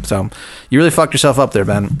instantly. So you really fucked yourself up there,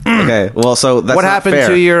 Ben. Okay, well, so that's what not happened fair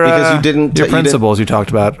to your because you didn't your principles you talked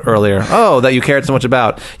about earlier? Oh, that you cared so much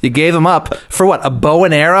about. You gave them up for what? A bow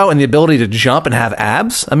and arrow and the ability to jump and have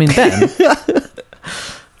abs? I mean, Ben,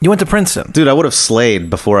 you went to Princeton, dude. I would have slayed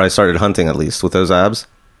before I started hunting, at least with those abs.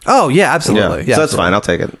 Oh yeah, absolutely. Yeah, so that's fine. I'll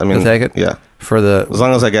take it. I mean, you'll take it. Yeah, as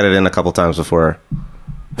long as I get it in a couple times before.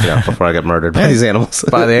 Yeah, before I get murdered by these animals.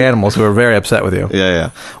 By the animals who are very upset with you.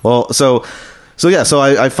 Yeah. Well, so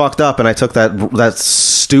I fucked up and I took that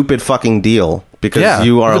stupid fucking deal because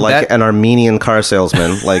you are like an Armenian car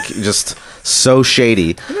salesman, like just so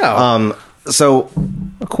shady. Yeah. So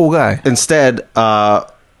a cool guy. Instead, now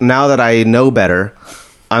that I know better,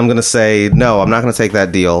 I'm going to say, no, I'm not going to take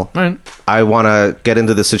that deal. Right. I want to get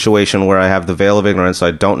into the situation where I have the veil of ignorance, so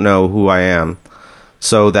I don't know who I am,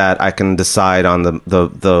 so that I can decide on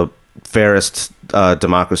the fairest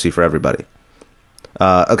democracy for everybody.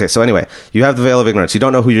 Okay, so anyway, you have the veil of ignorance. You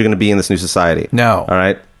don't know who you're going to be in this new society. No. All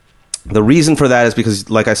right? The reason for that is because,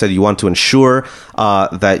 like I said, you want to ensure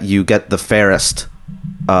that you get the fairest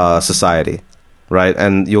society, right?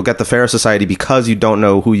 And you'll get the fairest society because you don't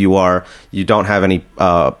know who you are. You don't have any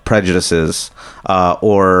prejudices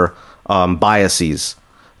or biases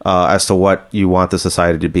as to what you want the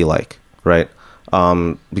society to be like, right?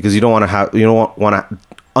 Because you don't want to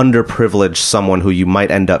underprivilege someone who you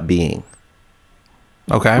might end up being.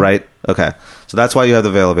 Okay. Right? Okay. So that's why you have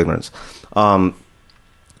the veil of ignorance.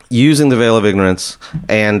 Using the veil of ignorance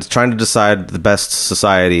and trying to decide the best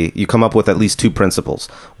society, you come up with at least two principles.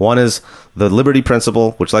 One is the liberty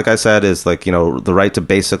principle, which, like I said, is like, the right to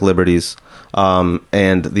basic liberties.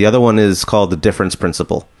 And the other one is called the difference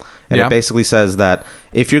principle. And it basically says that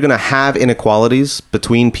if you're going to have inequalities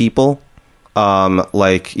between people, some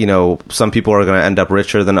people are going to end up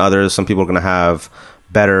richer than others. Some people are going to have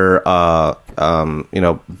better,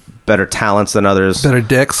 better talents than others. Better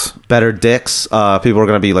dicks. People are going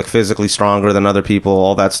to be like physically stronger than other people.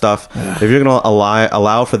 All that stuff. If you're going to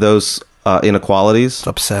allow for those inequalities, it's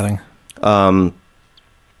upsetting. Then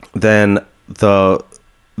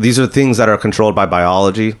these are things that are controlled by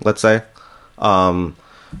biology. Let's say. And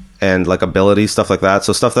like ability, stuff like that.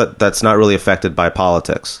 So stuff that's not really affected by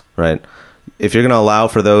politics, right? If you're going to allow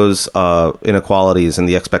for those inequalities and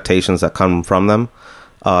the expectations that come from them,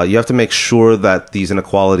 you have to make sure that these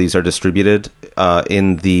inequalities are distributed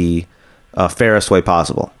in the fairest way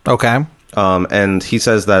possible. Okay. And he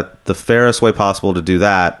says that the fairest way possible to do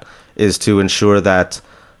that is to ensure that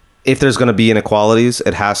if there's going to be inequalities,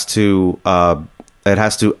 it has to end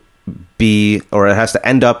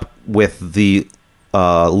up with the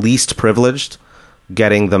least privileged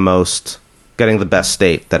getting the most getting the best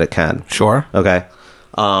state that it can. Sure. Okay.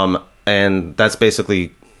 And that's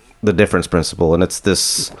basically the difference principle. And it's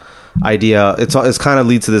this idea, it's kind of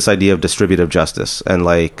leads to this idea of distributive justice. And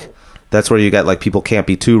like, that's where you get like people can't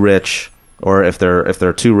be too rich, or if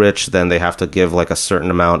they're too rich, then they have to give like a certain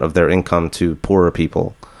amount of their income to poorer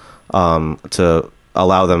people, to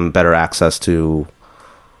allow them better access to,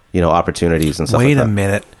 opportunities and stuff like that. Wait a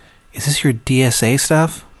minute. Is this your DSA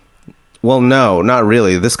stuff? Well, no, not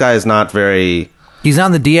really. This guy is not very... He's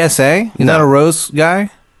on the DSA? He's No. not a Rose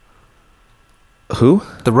guy? Who?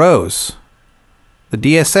 The Rose. The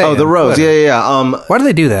DSA. Oh, the on Rose. Twitter. Yeah. Why do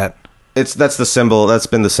they do that? That's the symbol. That's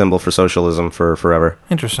been the symbol for socialism for forever.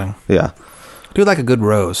 Interesting. Yeah. Do like a good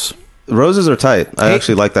rose. Roses are tight. I Hey,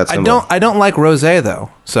 actually like that symbol. I don't like rosé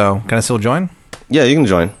though. So can I still join? Yeah, you can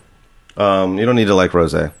join. You don't need to like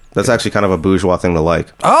rosé. That's actually kind of a bourgeois thing to like.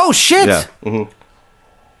 Oh shit! Yeah. hmm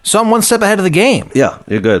So I'm one step ahead of the game. Yeah,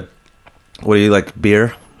 you're good. What do you like?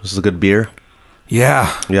 Beer? This is a good beer.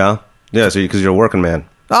 Yeah. Yeah. Yeah. So because you're a working man.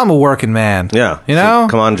 I'm a working man. Yeah. You So know?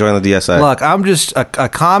 come on, join the DSA. Look, I'm just a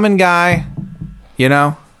common guy.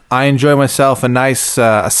 I enjoy myself a nice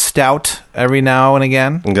stout every now and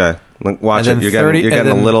again. Okay. Like, watch And it. then You're 30 getting and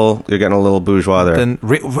a then- little. You're getting a little bourgeois there. Then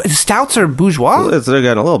stouts are bourgeois? They're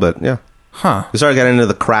getting a little bit. Yeah. Huh. You start getting into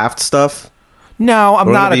the craft stuff. No,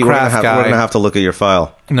 I'm not a craft guy. We're gonna have to look at your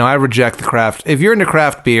file. No, I reject the craft. If you're into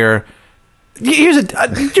craft beer, here's a.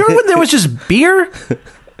 Do you remember when there was just beer?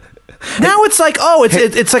 Now it's like,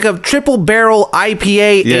 it's like a triple barrel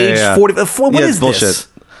IPA aged 40. What is bullshit. this?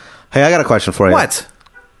 Hey, I got a question for you. What?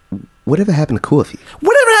 Whatever happened to coffee?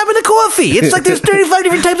 Whatever happened to coffee? It's like there's 35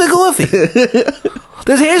 different types of coffee.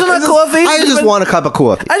 There's hazelnut coffee. I just want a cup of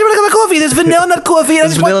coffee. I just want a cup of coffee. There's vanilla nut coffee.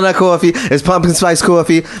 There's vanilla nut coffee. There's pumpkin spice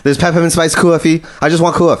coffee. There's peppermint spice coffee. I just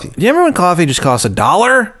want coffee. You remember when coffee just costs $1?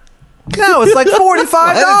 No, it's like $45.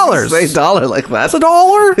 Why did you say dollar like that? It's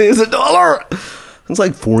 $1. It's $1. It's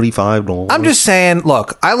like $45. I'm just saying.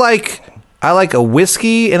 Look, I like a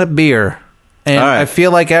whiskey and a beer, and All right. I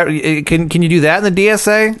feel like can you do that in the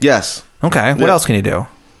DSA? Yes. Okay. What Yeah. else can you do?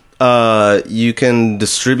 You can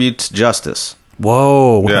distribute justice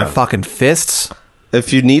Whoa! With Yeah. my fucking fists.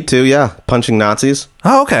 if you need to. Yeah, punching Nazis.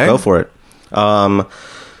 Oh, okay. Go for it.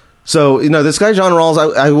 So this guy John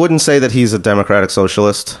Rawls, I wouldn't say that he's a democratic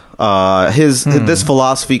socialist. This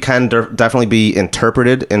philosophy can definitely be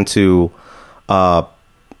interpreted into a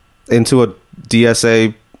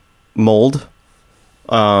DSA mold,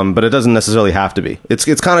 but it doesn't necessarily have to be. It's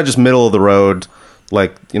kind of just middle of the road,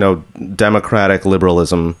 like democratic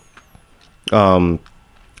liberalism,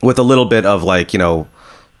 with a little bit of like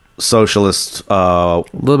socialist A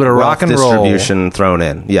little bit of wealth rock and roll. distribution thrown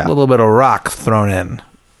in. Yeah, A little bit of rock thrown in.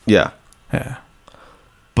 yeah. Yeah.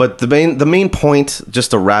 But the main point,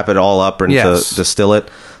 just to wrap it all up and Yes. to distill it,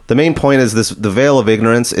 the main point is the veil of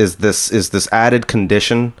ignorance is this added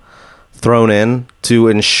condition thrown in to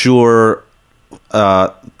ensure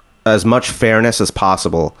as much fairness as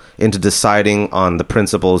possible into deciding on the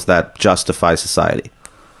principles that justify society.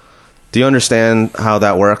 Do you understand how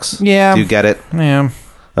that works? Yeah. Do you get it? Yeah.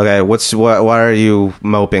 Okay. Why are you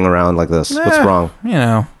moping around like this? What's wrong?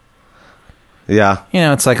 Yeah.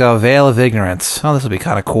 It's like a veil of ignorance. Oh, this would be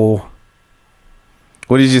kind of cool.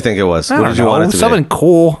 What did you think it was? I What don't did you know. want it to Something be?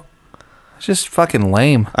 cool. It's just fucking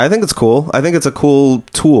lame. I think it's cool. I think it's a cool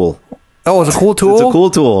tool. Oh, it's a cool tool? It's a cool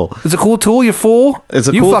tool. It's a cool tool, you fool? It's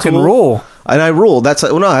a you cool fucking tool. rule. And I rule. That's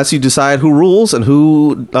you decide who rules and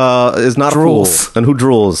who is not Drools. a fool and who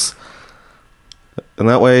drools. And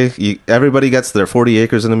that way, everybody gets their 40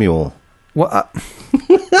 acres and a mule. What?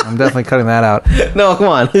 I'm definitely cutting that out. No, come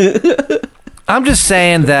on. I'm just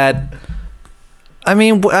saying that. I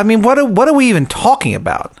mean, what are we even talking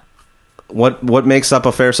about? What makes up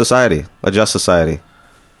a fair society, a just society?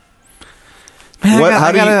 Man, What-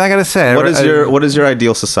 I gotta say, What is your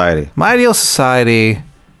ideal society? my ideal society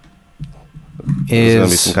There's gonna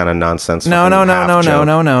be is some kind of nonsense. no.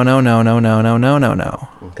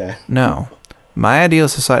 Okay. No. My ideal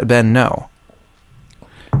society, Ben, no.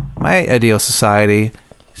 My ideal society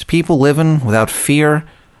is people living without fear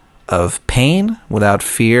of pain, without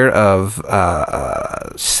fear of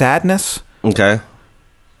sadness, Okay.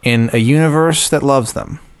 in a universe that loves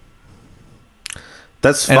them.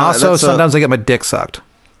 That's And fine. also, That's sometimes I get my dick sucked.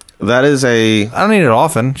 that is a I don't need it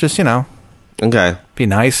often. Just, okay. be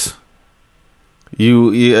nice.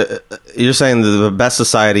 You're saying that the best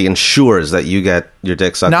society ensures that you get your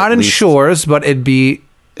dick sucked. Not at least. ensures, but it'd be...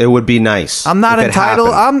 It would be nice. I'm not if it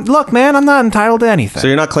entitled... happened. Look, man, I'm not entitled to anything. So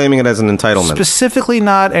you're not claiming it as an entitlement. Specifically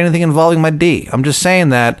not anything involving my D. I'm just saying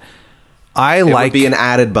that It would be an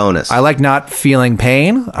added bonus. I like not feeling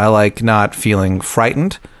pain. I like not feeling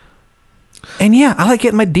frightened. And yeah, I like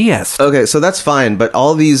getting my DS. Okay, so that's fine, but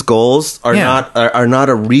all these goals are Yeah. not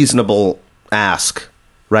a reasonable ask,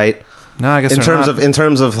 right? No, I guess in they're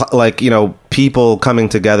terms not. of like, people coming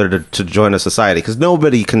together to join a society, because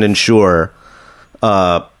nobody can ensure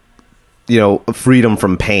freedom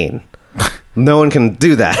from pain. No one can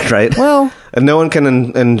do that, right? Well, and no one can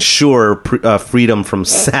ensure freedom from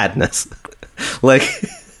sadness. Like,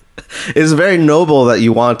 it's very noble that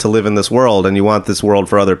you want to live in this world and you want this world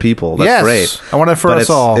for other people. That's yes, great. I want it for But us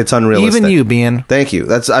all. It's unrealistic. Even you, Bean. Thank you.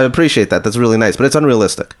 I appreciate that. That's really nice, but it's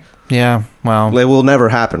unrealistic. Yeah, well. It will never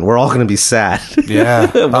happen. We're all going to be sad. Yeah.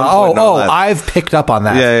 At one point in our lives. I've picked up on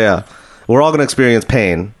that. Yeah. We're all going to experience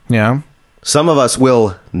pain. Yeah. Some of us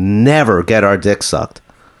will never get our dick sucked.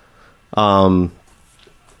 That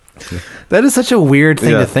is such a weird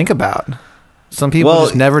thing Yeah. to think about. Some people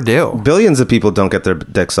just never do. Billions of people don't get their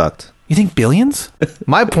dick sucked. You think billions?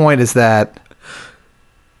 My point is that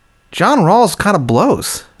John Rawls kind of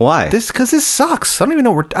blows. Why? Because this sucks. I don't even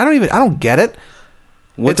know. I don't get it.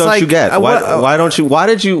 What It's don't you like, get? why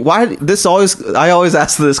Why this always, I always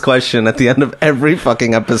ask this question at the end of every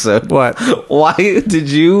fucking episode. What? Why did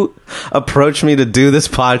you approach me to do this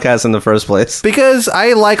podcast in the first place? Because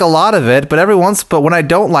I like a lot of it, but when I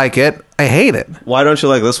don't like it, I hate it. Why don't you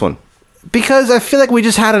like this one? Because I feel like we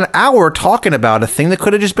just had an hour talking about a thing that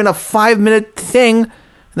could have just been a 5-minute thing, and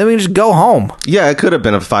then we can just go home. Yeah, it could have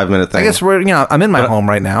been a 5-minute thing. I guess I'm in my home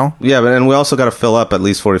right now. Yeah, and we also got to fill up at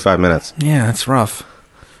least 45 minutes. Yeah, it's rough.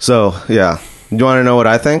 So, yeah. You want to know what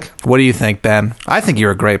I think? What do you think, Ben? I think you're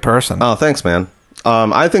a great person. Oh, thanks, man.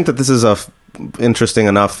 I think that this is a interesting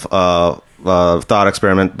enough thought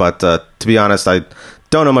experiment, but to be honest, I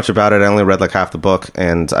don't know much about it. I only read like half the book,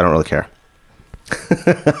 and I don't really care.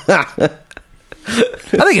 I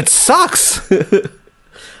think it sucks.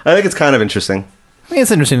 I think it's kind of interesting. I think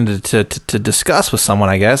it's interesting to discuss with someone,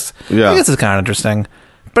 I guess. Yeah. I guess it's kind of interesting.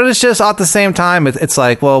 But it's just at the same time, it's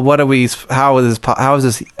like, well, how is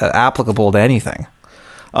this applicable to anything?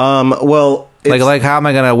 Well, it's, Like how am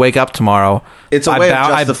I going to wake up tomorrow? it's a way of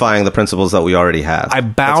justifying the principles that we already have. I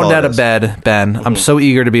That's bound all out it of is. bed, Ben. I'm so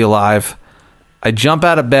eager to be alive. I jump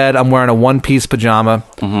out of bed. I'm wearing a one-piece pajama.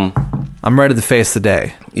 I'm ready to face the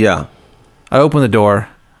day. Yeah. I open the door,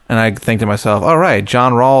 and I think to myself, all right,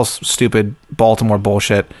 John Rawls' stupid Baltimore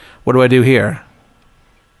bullshit. What do I do here?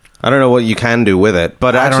 I don't know what you can do with it,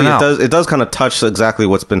 but I don't actually know. it does kind of touch exactly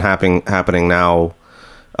what's been happening now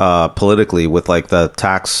politically with like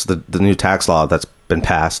the new tax law that's been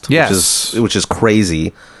passed, Yes. which is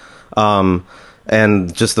crazy.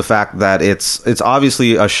 And just the fact that it's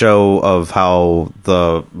obviously a show of how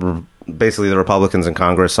basically the Republicans in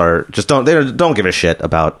Congress don't give a shit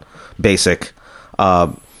about basic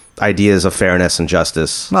ideas of fairness and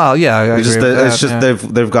justice. Oh yeah, I agree with that, It's just yeah.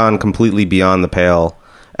 they've gone completely beyond the pale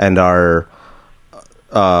and are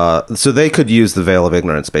so they could use the veil of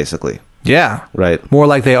ignorance, basically, Yeah. right? More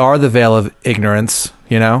like they are the veil of ignorance,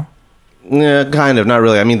 you know? Yeah, kind of, not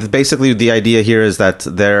really. I mean, basically, the idea here is that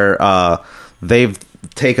they've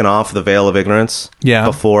taken off the veil of ignorance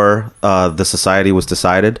before the society was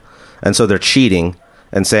decided, and so they're cheating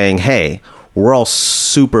and saying, "Hey, we're all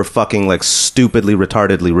super fucking like stupidly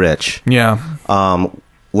retardedly rich. Yeah.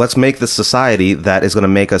 Let's make this society that is going to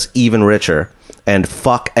make us even richer and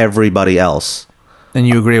fuck everybody else." And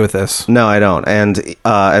you agree with this? No, I don't.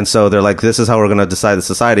 And so they're like, this is how we're going to decide the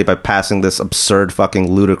society, by passing this absurd fucking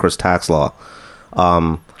ludicrous tax law.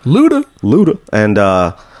 Luda. And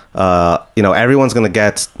everyone's going to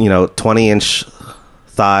get 20-inch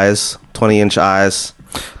thighs, 20-inch eyes.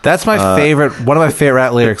 That's my favorite. One of my favorite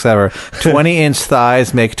rap lyrics ever. 20-inch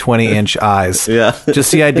thighs make 20-inch eyes. Yeah.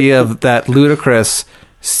 Just the idea of that Ludacris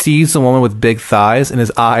sees a woman with big thighs and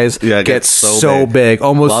his eyes get so big.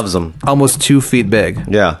 Almost loves them. Almost 2 feet big.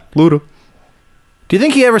 Yeah. Luda. Do you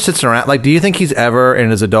think he ever sits around? Like, do you think he's ever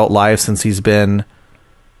in his adult life, since he's been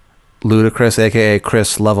Ludacris, aka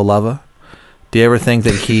Chris Lova? Do you ever think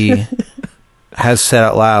that he has said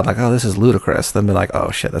out loud, like, "Oh, this is ludicrous"? Then be like,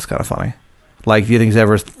 "Oh shit, that's kind of funny." Like, do you think he's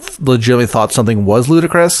ever legitimately thought something was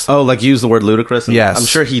ludicrous? Oh, like use the word ludicrous? Yes. I'm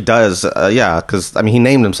sure he does. Yeah, because he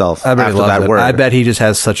named himself I bet he after loves that it. word. I bet he just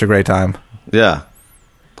has such a great time. Yeah.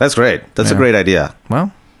 That's great. That's a Yeah. great idea.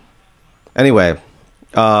 Well, Anyway,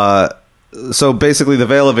 so basically, the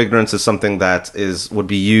veil of ignorance is something that would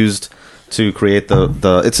be used to create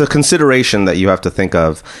the. It's a consideration that you have to think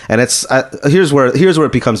of, and it's here's where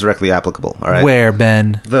it becomes directly applicable. All right, where,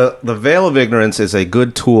 Ben? the veil of ignorance is a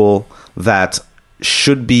good tool that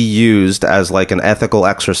should be used as like an ethical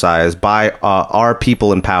exercise by our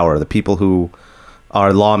people in power, the people who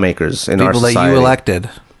are lawmakers in our People that society, you elected.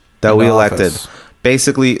 that we into elected. office.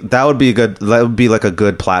 basically that would be like a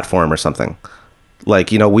good platform or something.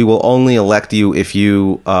 Like, we will only elect you if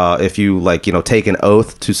you like, take an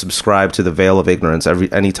oath to subscribe to the veil of ignorance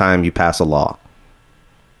anytime you pass a law.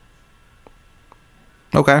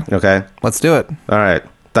 Okay. Let's do it. All right.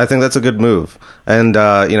 I think that's a good move. And,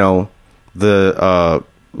 the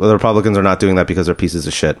Republicans are not doing that because they're pieces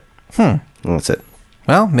of shit. That's it.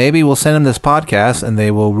 Well, maybe we'll send them this podcast and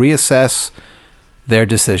they will reassess their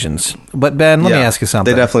decisions. But Ben, let me ask you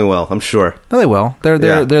something. They definitely will. I'm sure. No, they will.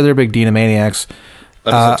 They're big Dina-maniacs.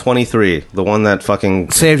 Episode 23, the one that fucking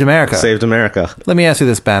saved America. Saved America. Let me ask you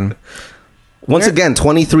this, Ben. Once again,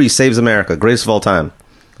 23 saves America. Greatest of all time.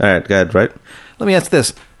 All right, go ahead, right? Let me ask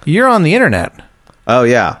this. You're on the internet. Oh,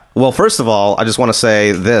 yeah. Well, first of all, I just want to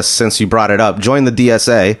say this, since you brought it up. Join the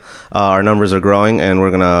DSA. Our numbers are growing, and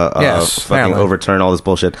we're going to fucking overturn all this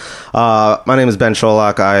bullshit. My name is Ben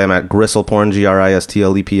Sholak. I am at Gristleporn,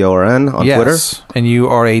 GRISTLEPORN on Twitter. And you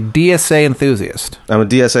are a DSA enthusiast. I'm a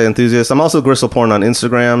DSA enthusiast. I'm also Gristleporn on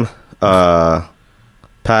Instagram.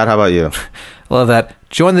 Pat, how about you? Love that.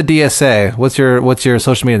 Join the DSA. What's your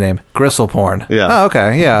social media name? Gristleporn. Yeah. Oh,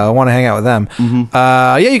 okay. Yeah, I want to hang out with them.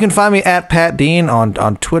 Mm-hmm. You can find me at Pat Dean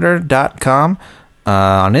on Twitter.com.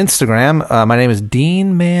 On Instagram, my name is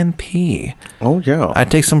Dean Man P. Oh, yeah. I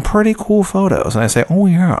take some pretty cool photos, and I say, oh,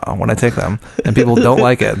 yeah, when I take them. And people don't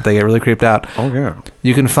like it. They get really creeped out. Oh, yeah.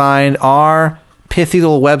 You can find our pithy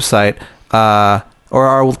little website, or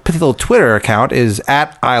our pithy little Twitter account is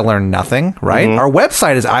at I Learn Nothing, right? Mm-hmm. Our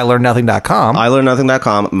website is ilearnnothing.com.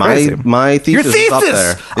 ilearnnothing.com. My thesis is up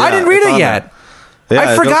there. Yeah, I didn't read it yet.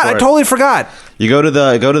 Yeah, I forgot. I totally forgot. You go to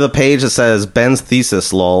the page that says Ben's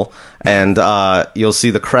thesis, lol, and you'll see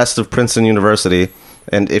the crest of Princeton University.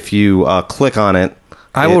 And if you click on it,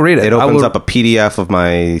 I will read it. It opens up a PDF of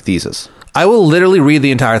my thesis. I will literally read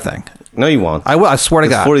the entire thing. No, you won't. I will. I swear to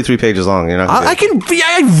God. It's 43 pages long. You're not. I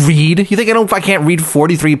read. You think I can't read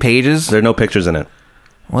 43 pages? There are no pictures in it.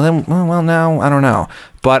 Well, then, now I don't know,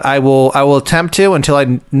 but I will attempt to until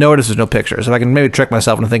I notice there's no pictures. If I can maybe trick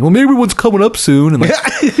myself into thinking, well, maybe one's coming up soon, and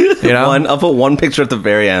I'll put one picture at the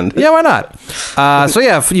very end. Yeah, why not? So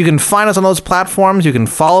yeah, you can find us on those platforms. You can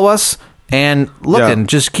follow us. And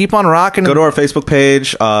just keep on rocking. Go to our Facebook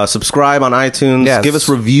page, subscribe on iTunes. Yes. Give us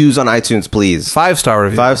reviews on iTunes, please. 5-star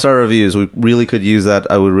reviews. 5-star reviews. We really could use that.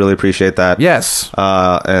 I would really appreciate that. Yes.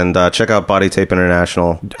 And check out Body Tape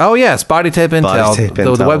International. Oh, yes. Body Tape Intel.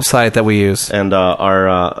 The website that we use. And our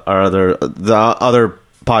other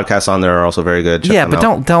podcasts on there are also very good. Check them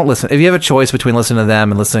out. Don't listen. If you have a choice between listening to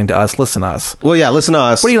them and listening to us, listen to us. Well, yeah, listen to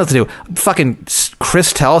us. What do you have to do? Fucking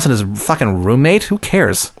Chris Tellis and his fucking roommate? Who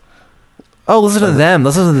cares? Oh, listen to them.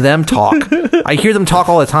 Listen to them talk. I hear them talk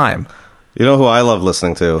all the time. You know who I love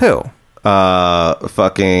listening to? Who?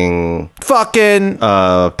 Fucking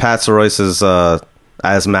Pat Soroyce's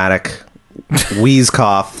asthmatic wheeze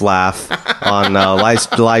cough laugh on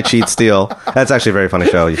Lie Cheat Steal. That's actually a very funny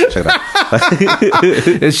show. You should check it out.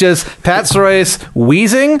 It's just Pat Soroyce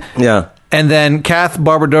wheezing. Yeah. And then Kath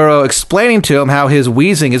Barbadoro explaining to him how his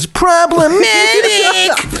wheezing is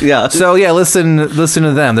problematic. Yeah. So yeah, listen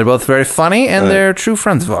to them. They're both very funny, and they're true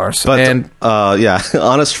friends of ours. But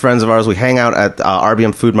honest friends of ours. We hang out at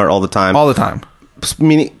RBM Food Mart all the time. All the time.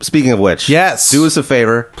 Speaking of which, yes, do us a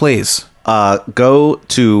favor, please. Go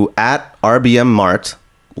to at RBM Mart,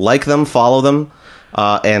 like them, follow them,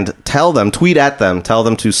 and tweet at them, tell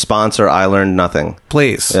them to sponsor I Learned Nothing.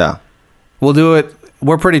 Please. Yeah. We'll do it.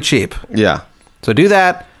 We're pretty cheap. Yeah. So do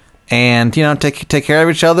that, and take care of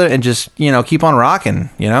each other, and just keep on rocking.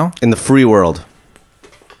 In the free world.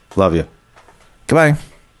 Love you. Goodbye.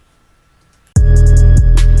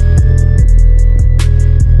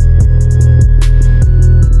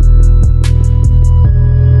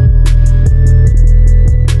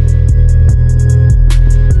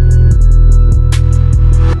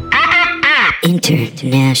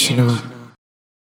 International.